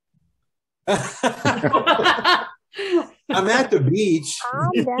down. I'm at the beach. Calm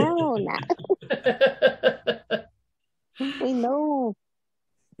down. We know.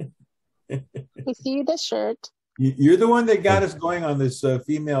 We see the shirt. You're the one that got us going on this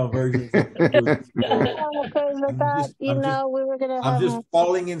female version. Because we thought, we were going to have I'm just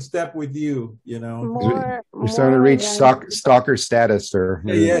falling in step with you, you know. more. You're starting to reach stalker status, sir.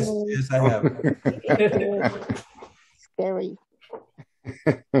 Yes, I have. Scary.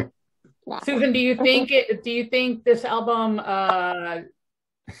 Susan, do you think this album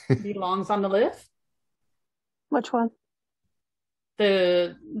belongs on the list? Which one?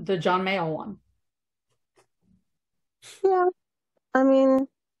 The John Mayall one. Yeah. I mean,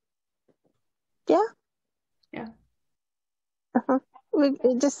 yeah. Yeah. We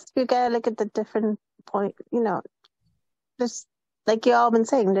gotta look at the different point, just like you all been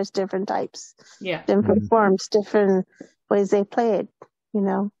saying, there's different types, different forms, different ways they play it,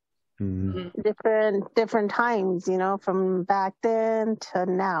 different times, from back then to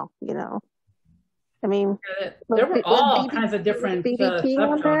now, I mean, there were all kinds of different BB King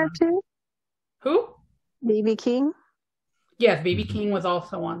on there too. Who? BB King. Yes, BB King was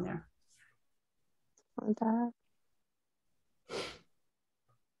also on there.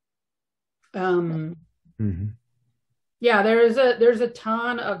 Yeah, there's a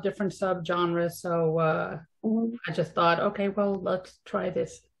ton of different subgenres, so I just thought, okay, well, let's try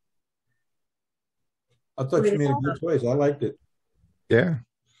this. I thought you made a good choice. I liked it. Yeah.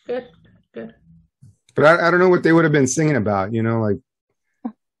 Good. But I don't know what they would have been singing about, like,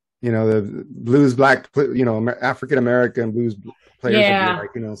 the blues black, African American blues players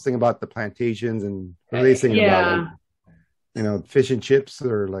would be like, sing about the plantations, and what are they singing about? Like, fish and chips,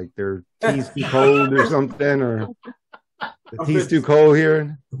 or like their tea's too cold or something, or the tea's too cold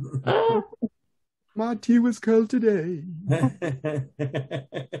here. My tea was cold today.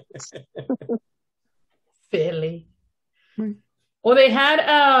 Philly. Well, they had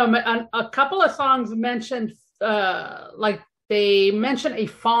a couple of songs mentioned, like they mentioned a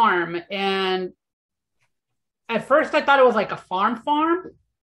farm, and at first I thought it was like a farm,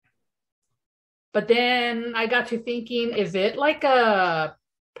 but then I got to thinking, is it like a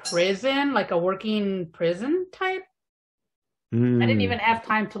prison, like a working prison type? I didn't even have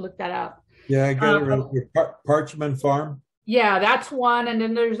time to look that up. Yeah, I got it right. Parchment Farm. Yeah, that's one, and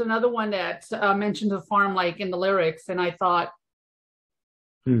then there's another one that mentions a farm, like in the lyrics, and I thought,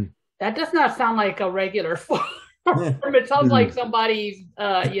 that does not sound like a regular farm. It sounds like somebody's,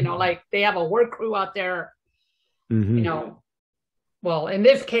 like they have a work crew out there, Well, in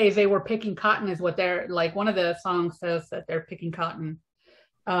this case, they were picking cotton, is what they're like. One of the songs says that they're picking cotton,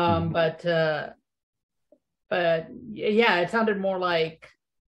 but yeah, it sounded more like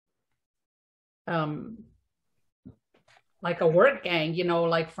a work gang,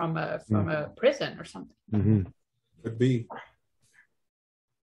 like from a prison or something. Could be.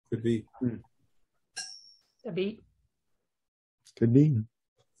 Could be. Could be.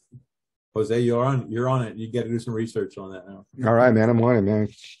 Jose, you're on it. You got to do some research on that now. All right, man. I'm on it, man.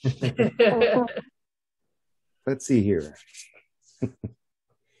 Let's see here.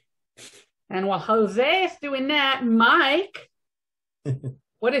 And while Jose is doing that, Mike,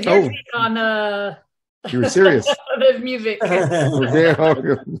 what is your take on you were serious. this music?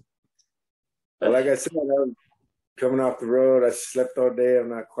 Well, like I said, I'm coming off the road. I slept all day. I'm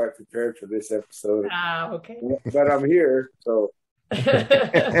not quite prepared for this episode. Okay. But I'm here, so.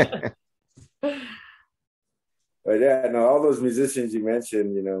 But yeah, no, all those musicians you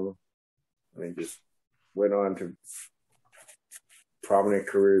mentioned, they just went on to prominent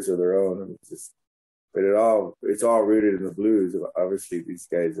careers of their own. But it's all rooted in the blues. Obviously, these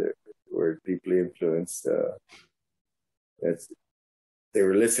guys were deeply influenced. They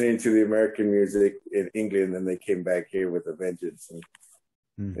were listening to the American music in England, and they came back here with a vengeance,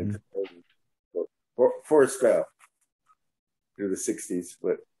 and for a spell through the '60s.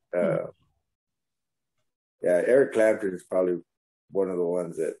 But yeah, Eric Clapton is probably one of the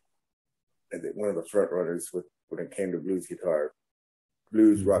ones one of the front runners when it came to blues guitar,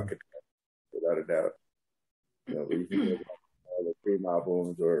 blues rock guitar, without a doubt. If you look at all the Cream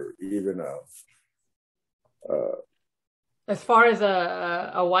albums, or even as far as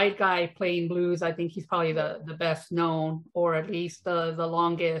a white guy playing blues, I think he's probably the best known, or at least the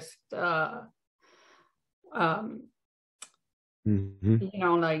longest. The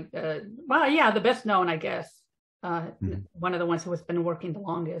best known, I guess. One of the ones who has been working the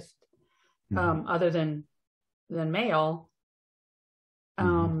longest, other than Mayall.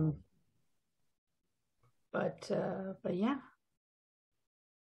 But yeah.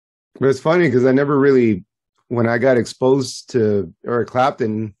 But it's funny because I never really, when I got exposed to Eric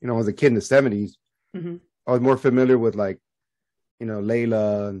Clapton, as a kid in the '70s, I was more familiar with Layla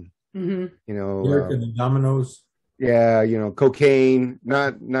and Eric and the Dominoes. Yeah, cocaine.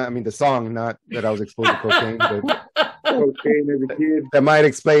 Not. I mean, the song. Not that I was exposed to cocaine, but cocaine as a kid. That might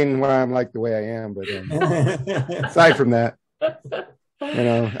explain why I'm like the way I am. But aside from that,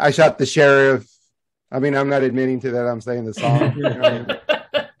 I shot the sheriff. I mean, I'm not admitting to that. I'm saying the song.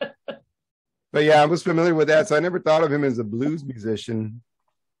 But yeah, I was familiar with that, so I never thought of him as a blues musician.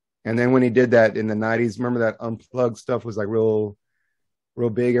 And then when he did that in the '90s, remember that Unplugged stuff was like real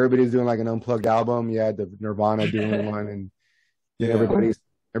big. Everybody was doing like an Unplugged album. You had the Nirvana doing one, and everybody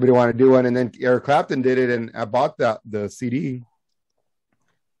wanted to do one. And then Eric Clapton did it, and I bought the CD. And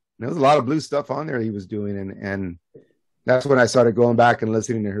there was a lot of blues stuff on there he was doing, and that's when I started going back and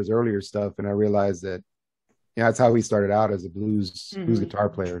listening to his earlier stuff, and I realized that that's how he started out as a blues guitar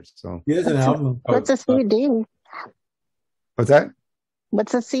player. So he has an album. What's a CD? What's that?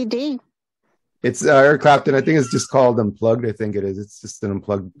 What's a CD? It's Eric Clapton. I think it's just called Unplugged. I think it is. It's just an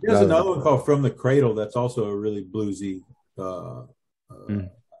Unplugged. There's another one called From the Cradle. That's also a really bluesy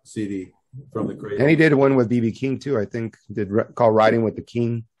CD. From the Cradle. And he did one with B.B. King too. I think called Riding with the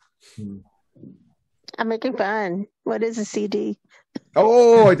King. I'm making fun. What is a CD?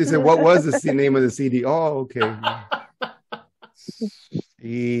 Oh, I just said, what was the name of the CD? Oh, okay.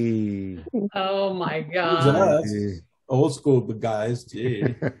 Oh my God. Old school guys.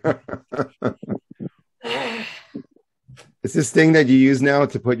 Gee. It's this thing that you use now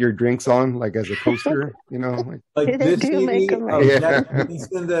to put your drinks on, like as a coaster, like this CD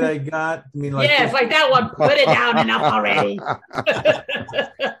that I got. I mean, like yes, like that one. Put it down enough already.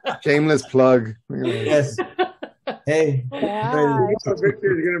 Shameless plug. Yes. Hey, that's what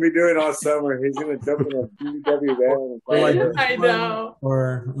Victor's going to be doing all summer. He's going to jump in a BW van. I know.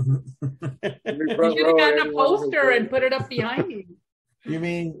 Or you should have gotten a poster and put it up behind you. You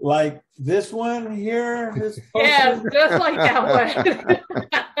mean like this one here? This yeah, just like that one.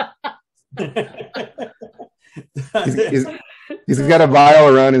 he's got a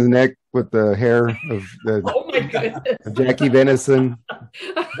vial around his neck with the hair of the Jackie Venson.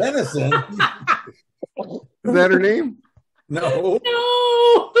 Venison? Is that her name? No. No.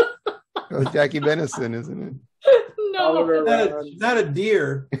 Oh, Jackie Venson, isn't it? No. Not a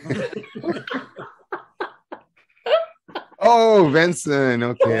deer. Oh, Venson.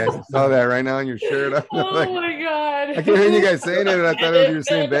 Okay, I saw that right now on your shirt. Oh like, my God. I kept hearing you guys saying it, and I thought you were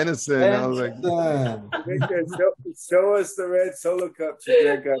saying venison. I was like, show us the red solo cup you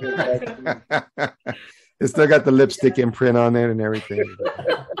drank out of. It still got the lipstick imprint on it and everything.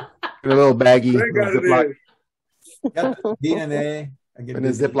 And a little baggie. Ziploc. Got the DNA. In a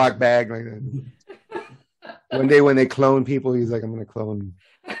Ziploc bag. Like that. One day when they clone people, he's like, I'm going to clone.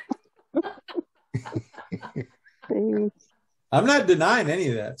 I'm not denying any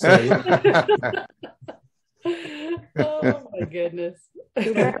of that. So, oh my goodness.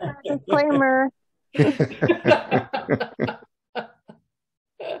 Disclaimer.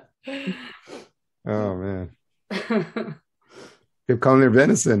 Oh man. Kept calling her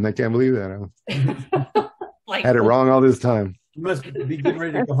venison. I can't believe that. I had it wrong all this time. You must be getting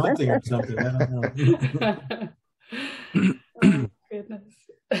ready to go hunting or something. I don't know. Oh, goodness.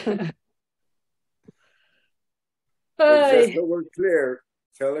 Just so we're clear,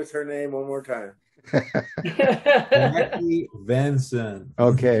 tell us her name one more time. Jackie Venson.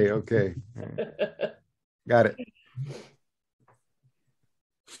 Okay. Got it.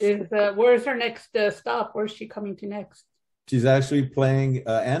 Where's her next stop? Where's she coming to next? She's actually playing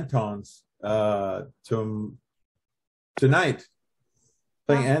Anton's tonight.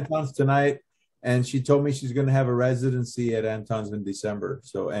 Playing Anton's tonight, and she told me she's going to have a residency at Anton's in December.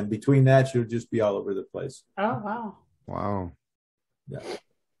 So, and between that, she'll just be all over the place. Oh wow! Wow. Yeah.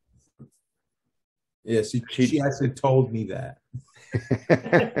 Yeah, she actually told me that.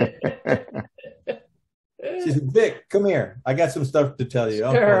 She said, Vic, come here. I got some stuff to tell you.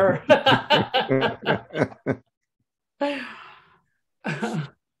 Sure.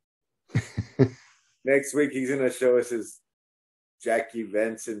 Next week, he's going to show us his Jackie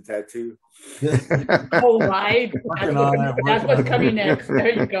Venson tattoo. Oh, right. That's what's coming next. There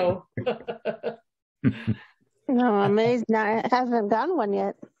you go. No, I'm amazed. I haven't gotten one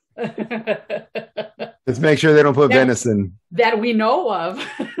yet. Let's make sure they don't put venison. That we know of.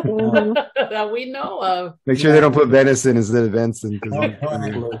 That we know of. Make sure they don't put venison instead of Venson.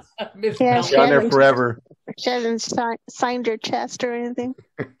 Yeah, she's on there forever. She hasn't signed your chest or anything.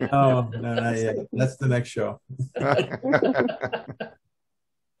 Oh, no, not yet. That's the next show. Tell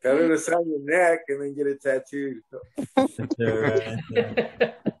her to sign your neck and then get it tattooed.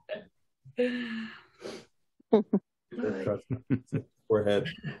 Forehead.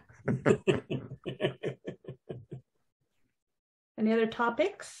 Any other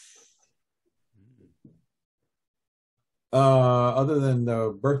topics? Other than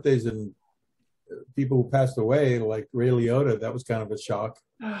birthdays and people who passed away, like Ray Liotta, that was kind of a shock.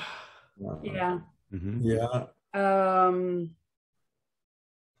 Yeah. Yeah.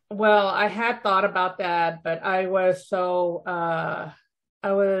 Well, I had thought about that, but I was so I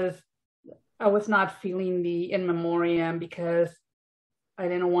was not feeling the In Memoriam because I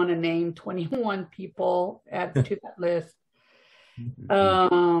didn't want to name 21 people to that list. I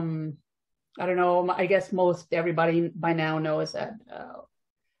don't know. I guess everybody by now knows that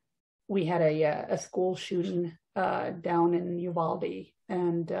we had a school shooting down in Uvalde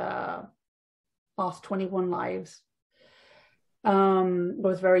and lost 21 lives.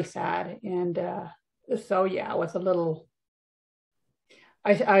 was very sad. And so yeah, it was a little.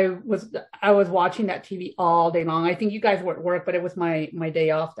 I was watching that TV all day long. I think you guys were at work, but it was my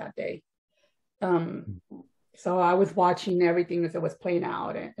day off that day. So I was watching everything as it was playing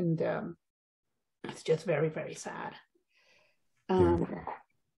out, and it's just very, very sad.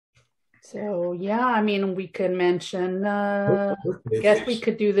 So yeah, I mean, we could mention. I guess we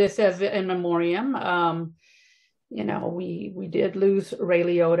could do this as in memoriam. You know, we did lose Ray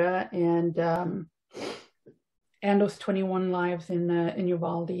Liotta and those 21 lives in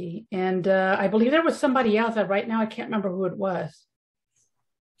Uvalde, and I believe there was somebody else that right now I can't remember who it was.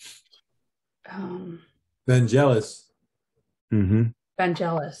 Vangelis. Mm-hmm.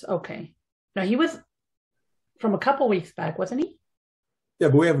 Vangelis. Okay. Now he was from a couple weeks back, wasn't he? Yeah,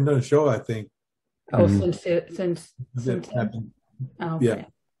 but we haven't done a show, I think. Oh, since happened. Oh, okay.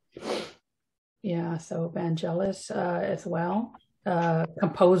 Yeah. So Vangelis as well,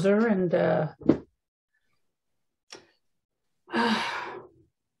 composer, and I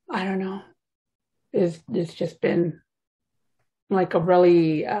don't know. It's just been like a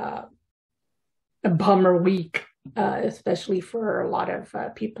really a bummer week, especially for a lot of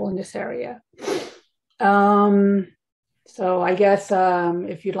people in this area. So I guess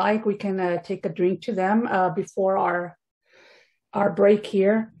if you'd like, we can take a drink to them before our break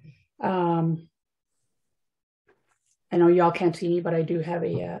here. I know y'all can't see me, but I do have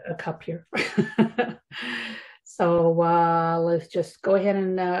a cup here. So let's just go ahead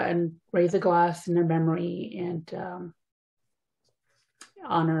and raise a glass in their memory and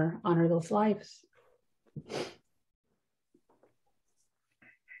honor those lives.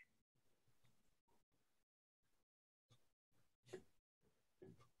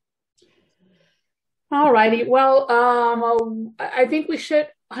 All righty. Well, I think we should.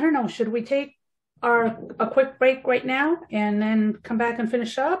 I don't know. Should we take a quick break right now and then come back and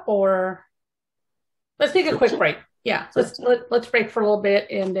finish up, or let's take a quick break? Yeah, let's break for a little bit,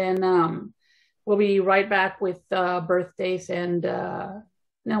 and then we'll be right back with birthdays, and then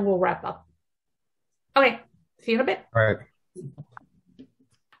we'll wrap up. Okay. See you in a bit. All right.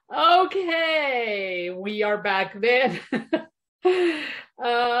 Okay, we are back then.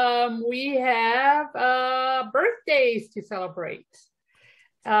 We have birthdays to celebrate.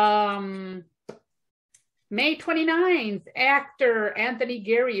 May 29th, actor Anthony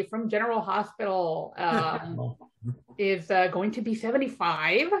Geary from General Hospital is going to be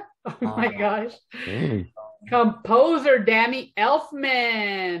 75. Oh my gosh. Composer Danny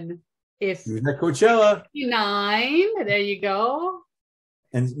Elfman is at Coachella. 59. There you go.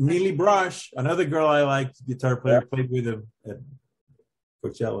 And Neely Brush, another girl I liked, guitar player, played with him at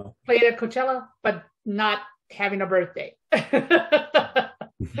Coachella. Played at Coachella, but not having a birthday.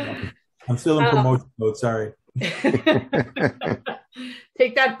 I'm still in promotion mode, sorry.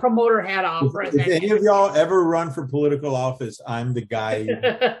 Take that promoter hat off for a second. If any of y'all ever run for political office, I'm the guy.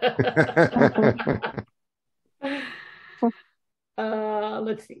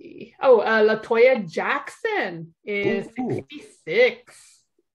 Let's see. LaToya Jackson is 66.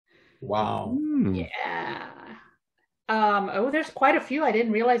 Wow. Yeah. There's quite a few. I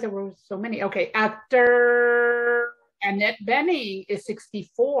didn't realize there were so many. Okay, actor Annette Bening is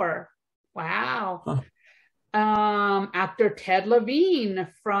 64. Wow. Huh. Actor Ted Levine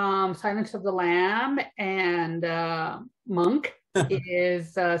from Silence of the Lamb and Monk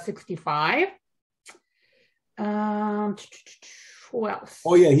is 65. Who else?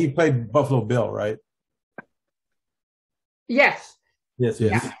 Oh yeah, he played Buffalo Bill, right? Yes. Yes.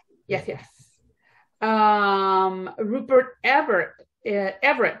 Yeah. Yes. Rupert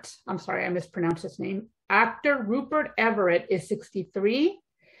Everett. I'm sorry, I mispronounced his name. Actor Rupert Everett is 63.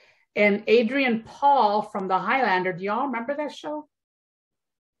 And Adrian Paul from The Highlander. Do y'all remember that show?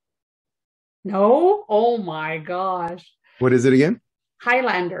 No? Oh my gosh. What is it again?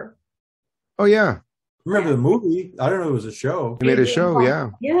 Highlander. Oh yeah. Remember the movie? I don't know if it was a show. They made a show, yeah.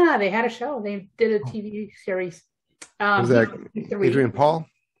 Yeah, they had a show. They did a TV series. Was that Adrian Paul?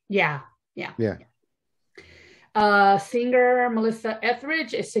 Yeah. Singer Melissa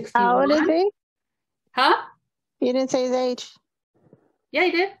Etheridge is 61. How old is he? Huh? You didn't say his age. Yeah,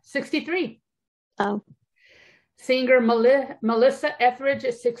 he did. 63. Oh. Singer Melissa Etheridge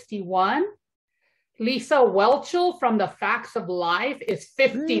is 61. Lisa Whelchel from The Facts of Life is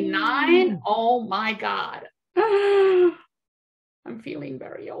 59. Oh my God. I'm feeling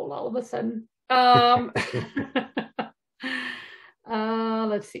very old all of a sudden.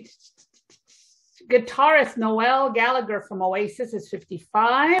 Let's see. Guitarist Noel Gallagher from Oasis is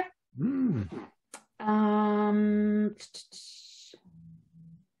 55.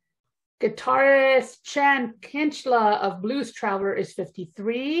 Guitarist Chan Kinchla of Blues Traveler is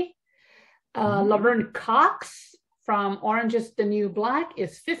 53. Laverne Cox from Orange is the New Black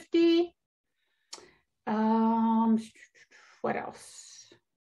is 50. What else?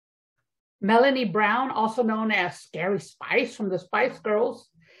 Melanie Brown, also known as Scary Spice from the Spice Girls,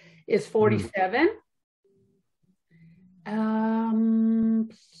 is 47.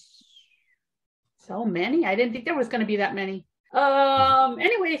 So many. I didn't think there was going to be that many.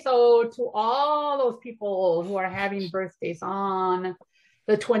 Anyway, so to all those people who are having birthdays on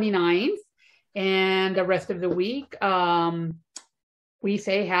the 29th and the rest of the week, we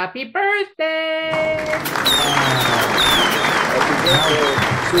say happy birthday.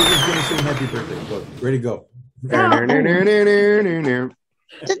 Susan's going to sing happy birthday. Go. Ready to go. I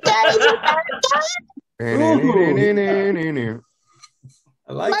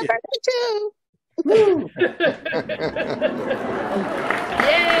like My it. birthday too.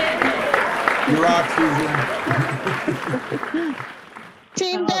 Yay! You rock, Susan.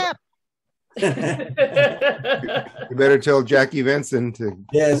 Teamed up. You better tell Jackie Venson to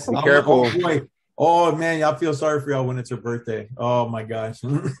Yes. be careful. Oh, boy. Oh, man, y'all feel sorry for y'all when it's her birthday. Oh, my gosh.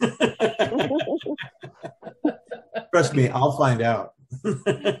 Trust me, I'll find out.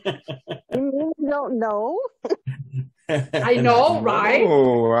 You don't know. I know, right?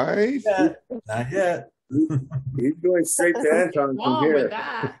 Oh, right. Not yet. He's going straight to Anton What's from wrong with here.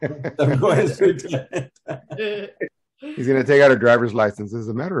 that? I'm going straight to He's going to take out a driver's license. As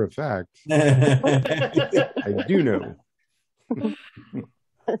a matter of fact, I do know.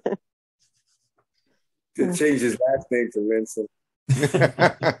 To change his last name to Vincent.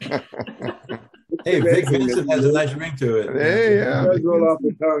 Hey, Vic Vincent has a nice ring to it. Hey, yeah. Does roll off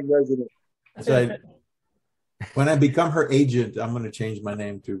the tongue, doesn't it? So when I become her agent, I'm going to change my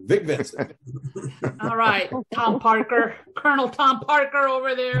name to Vic Vincent. All right, Tom Parker, Colonel Tom Parker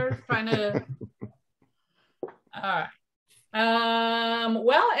over there trying to. All right.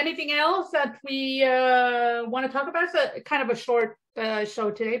 Well, anything else that we want to talk about? It's a kind of a short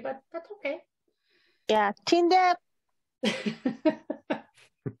show today, but that's okay. Yeah, teamed up.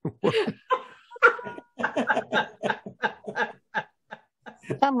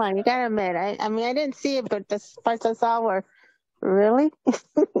 Come on, you gotta admit. I mean, I didn't see it, but the parts I saw were really.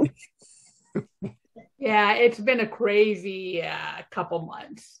 Yeah, it's been a crazy couple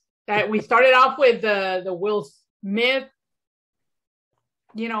months. That we started off with the Will Smith,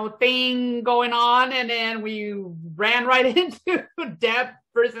 thing going on, and then we ran right into Depp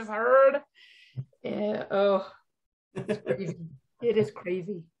versus Heard. Yeah, it's crazy. It is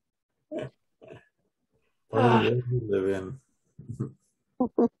crazy. What do we live in?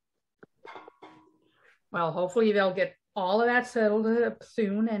 Well, hopefully they'll get all of that settled up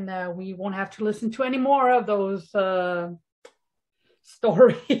soon, and we won't have to listen to any more of those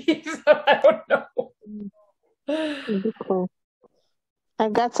stories. I don't know. Cool. I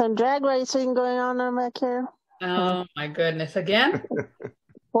got some drag racing going on back here. Oh my goodness! Again? Of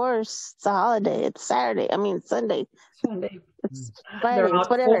course, it's a holiday. It's Saturday. I mean Sunday. Sunday. It's Friday. They're It's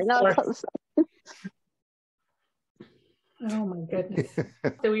whatever. out No, full close. Oh my goodness!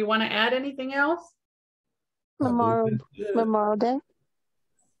 Do we want to add anything else? Memorial Day.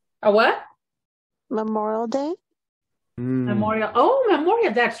 A what? Memorial Day. Memorial. Oh,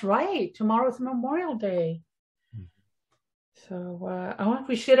 Memorial. That's right. Tomorrow's Memorial Day. So,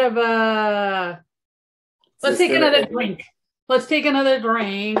 we should have. Let's take another drink. Let's take another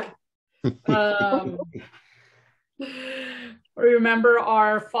drink. Remember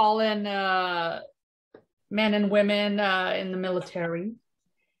our fallen men and women in the military.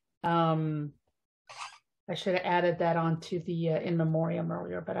 I should have added that onto the In Memoriam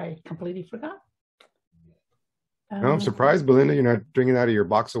earlier, but I completely forgot. No, I'm surprised, Belinda, you're not drinking out of your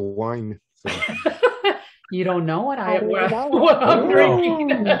box of wine. So. You don't know what I'm Oh,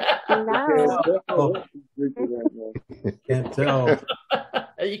 drinking. no. Can't tell.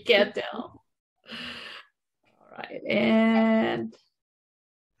 You can't tell. All right, and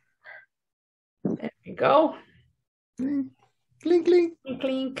there we go. Clink, clink.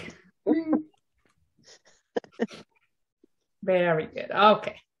 Clink, clink. Very good.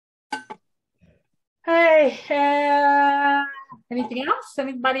 Okay. Hey, anything else?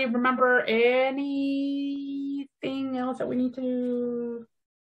 Anybody remember anything else that we need to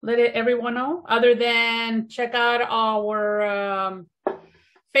let everyone know? Other than check out our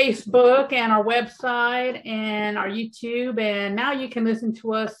Facebook and our website and our YouTube. And now you can listen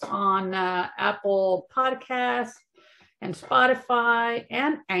to us on Apple Podcasts and Spotify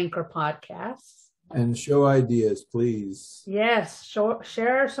and Anchor Podcasts. And show ideas, please. Yes,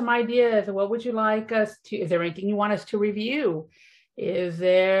 share some ideas. What would you like us to? Is there anything you want us to review? Is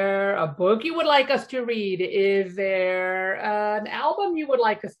there a book you would like us to read? Is there an album you would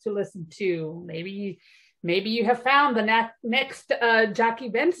like us to listen to? Maybe you have found the next Jackie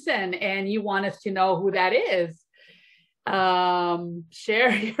Venson and you want us to know who that is.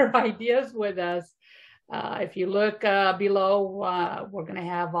 Share your ideas with us. If you look below, we're going to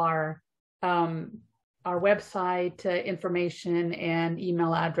have our website information and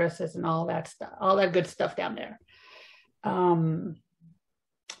email addresses and all that stuff, all that good stuff down there. I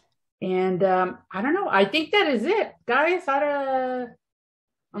don't know. I think that is it, guys.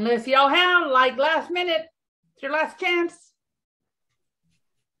 Unless y'all have like last minute, it's your last chance.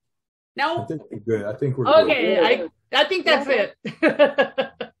 No? I think we're good. I think we're okay. Good. I think that's it.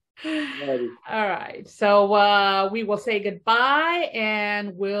 All right. So we will say goodbye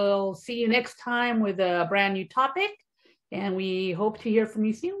and we'll see you next time with a brand new topic. And we hope to hear from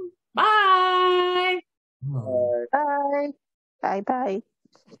you soon. Bye. Bye. Bye. Bye.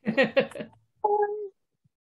 Bye.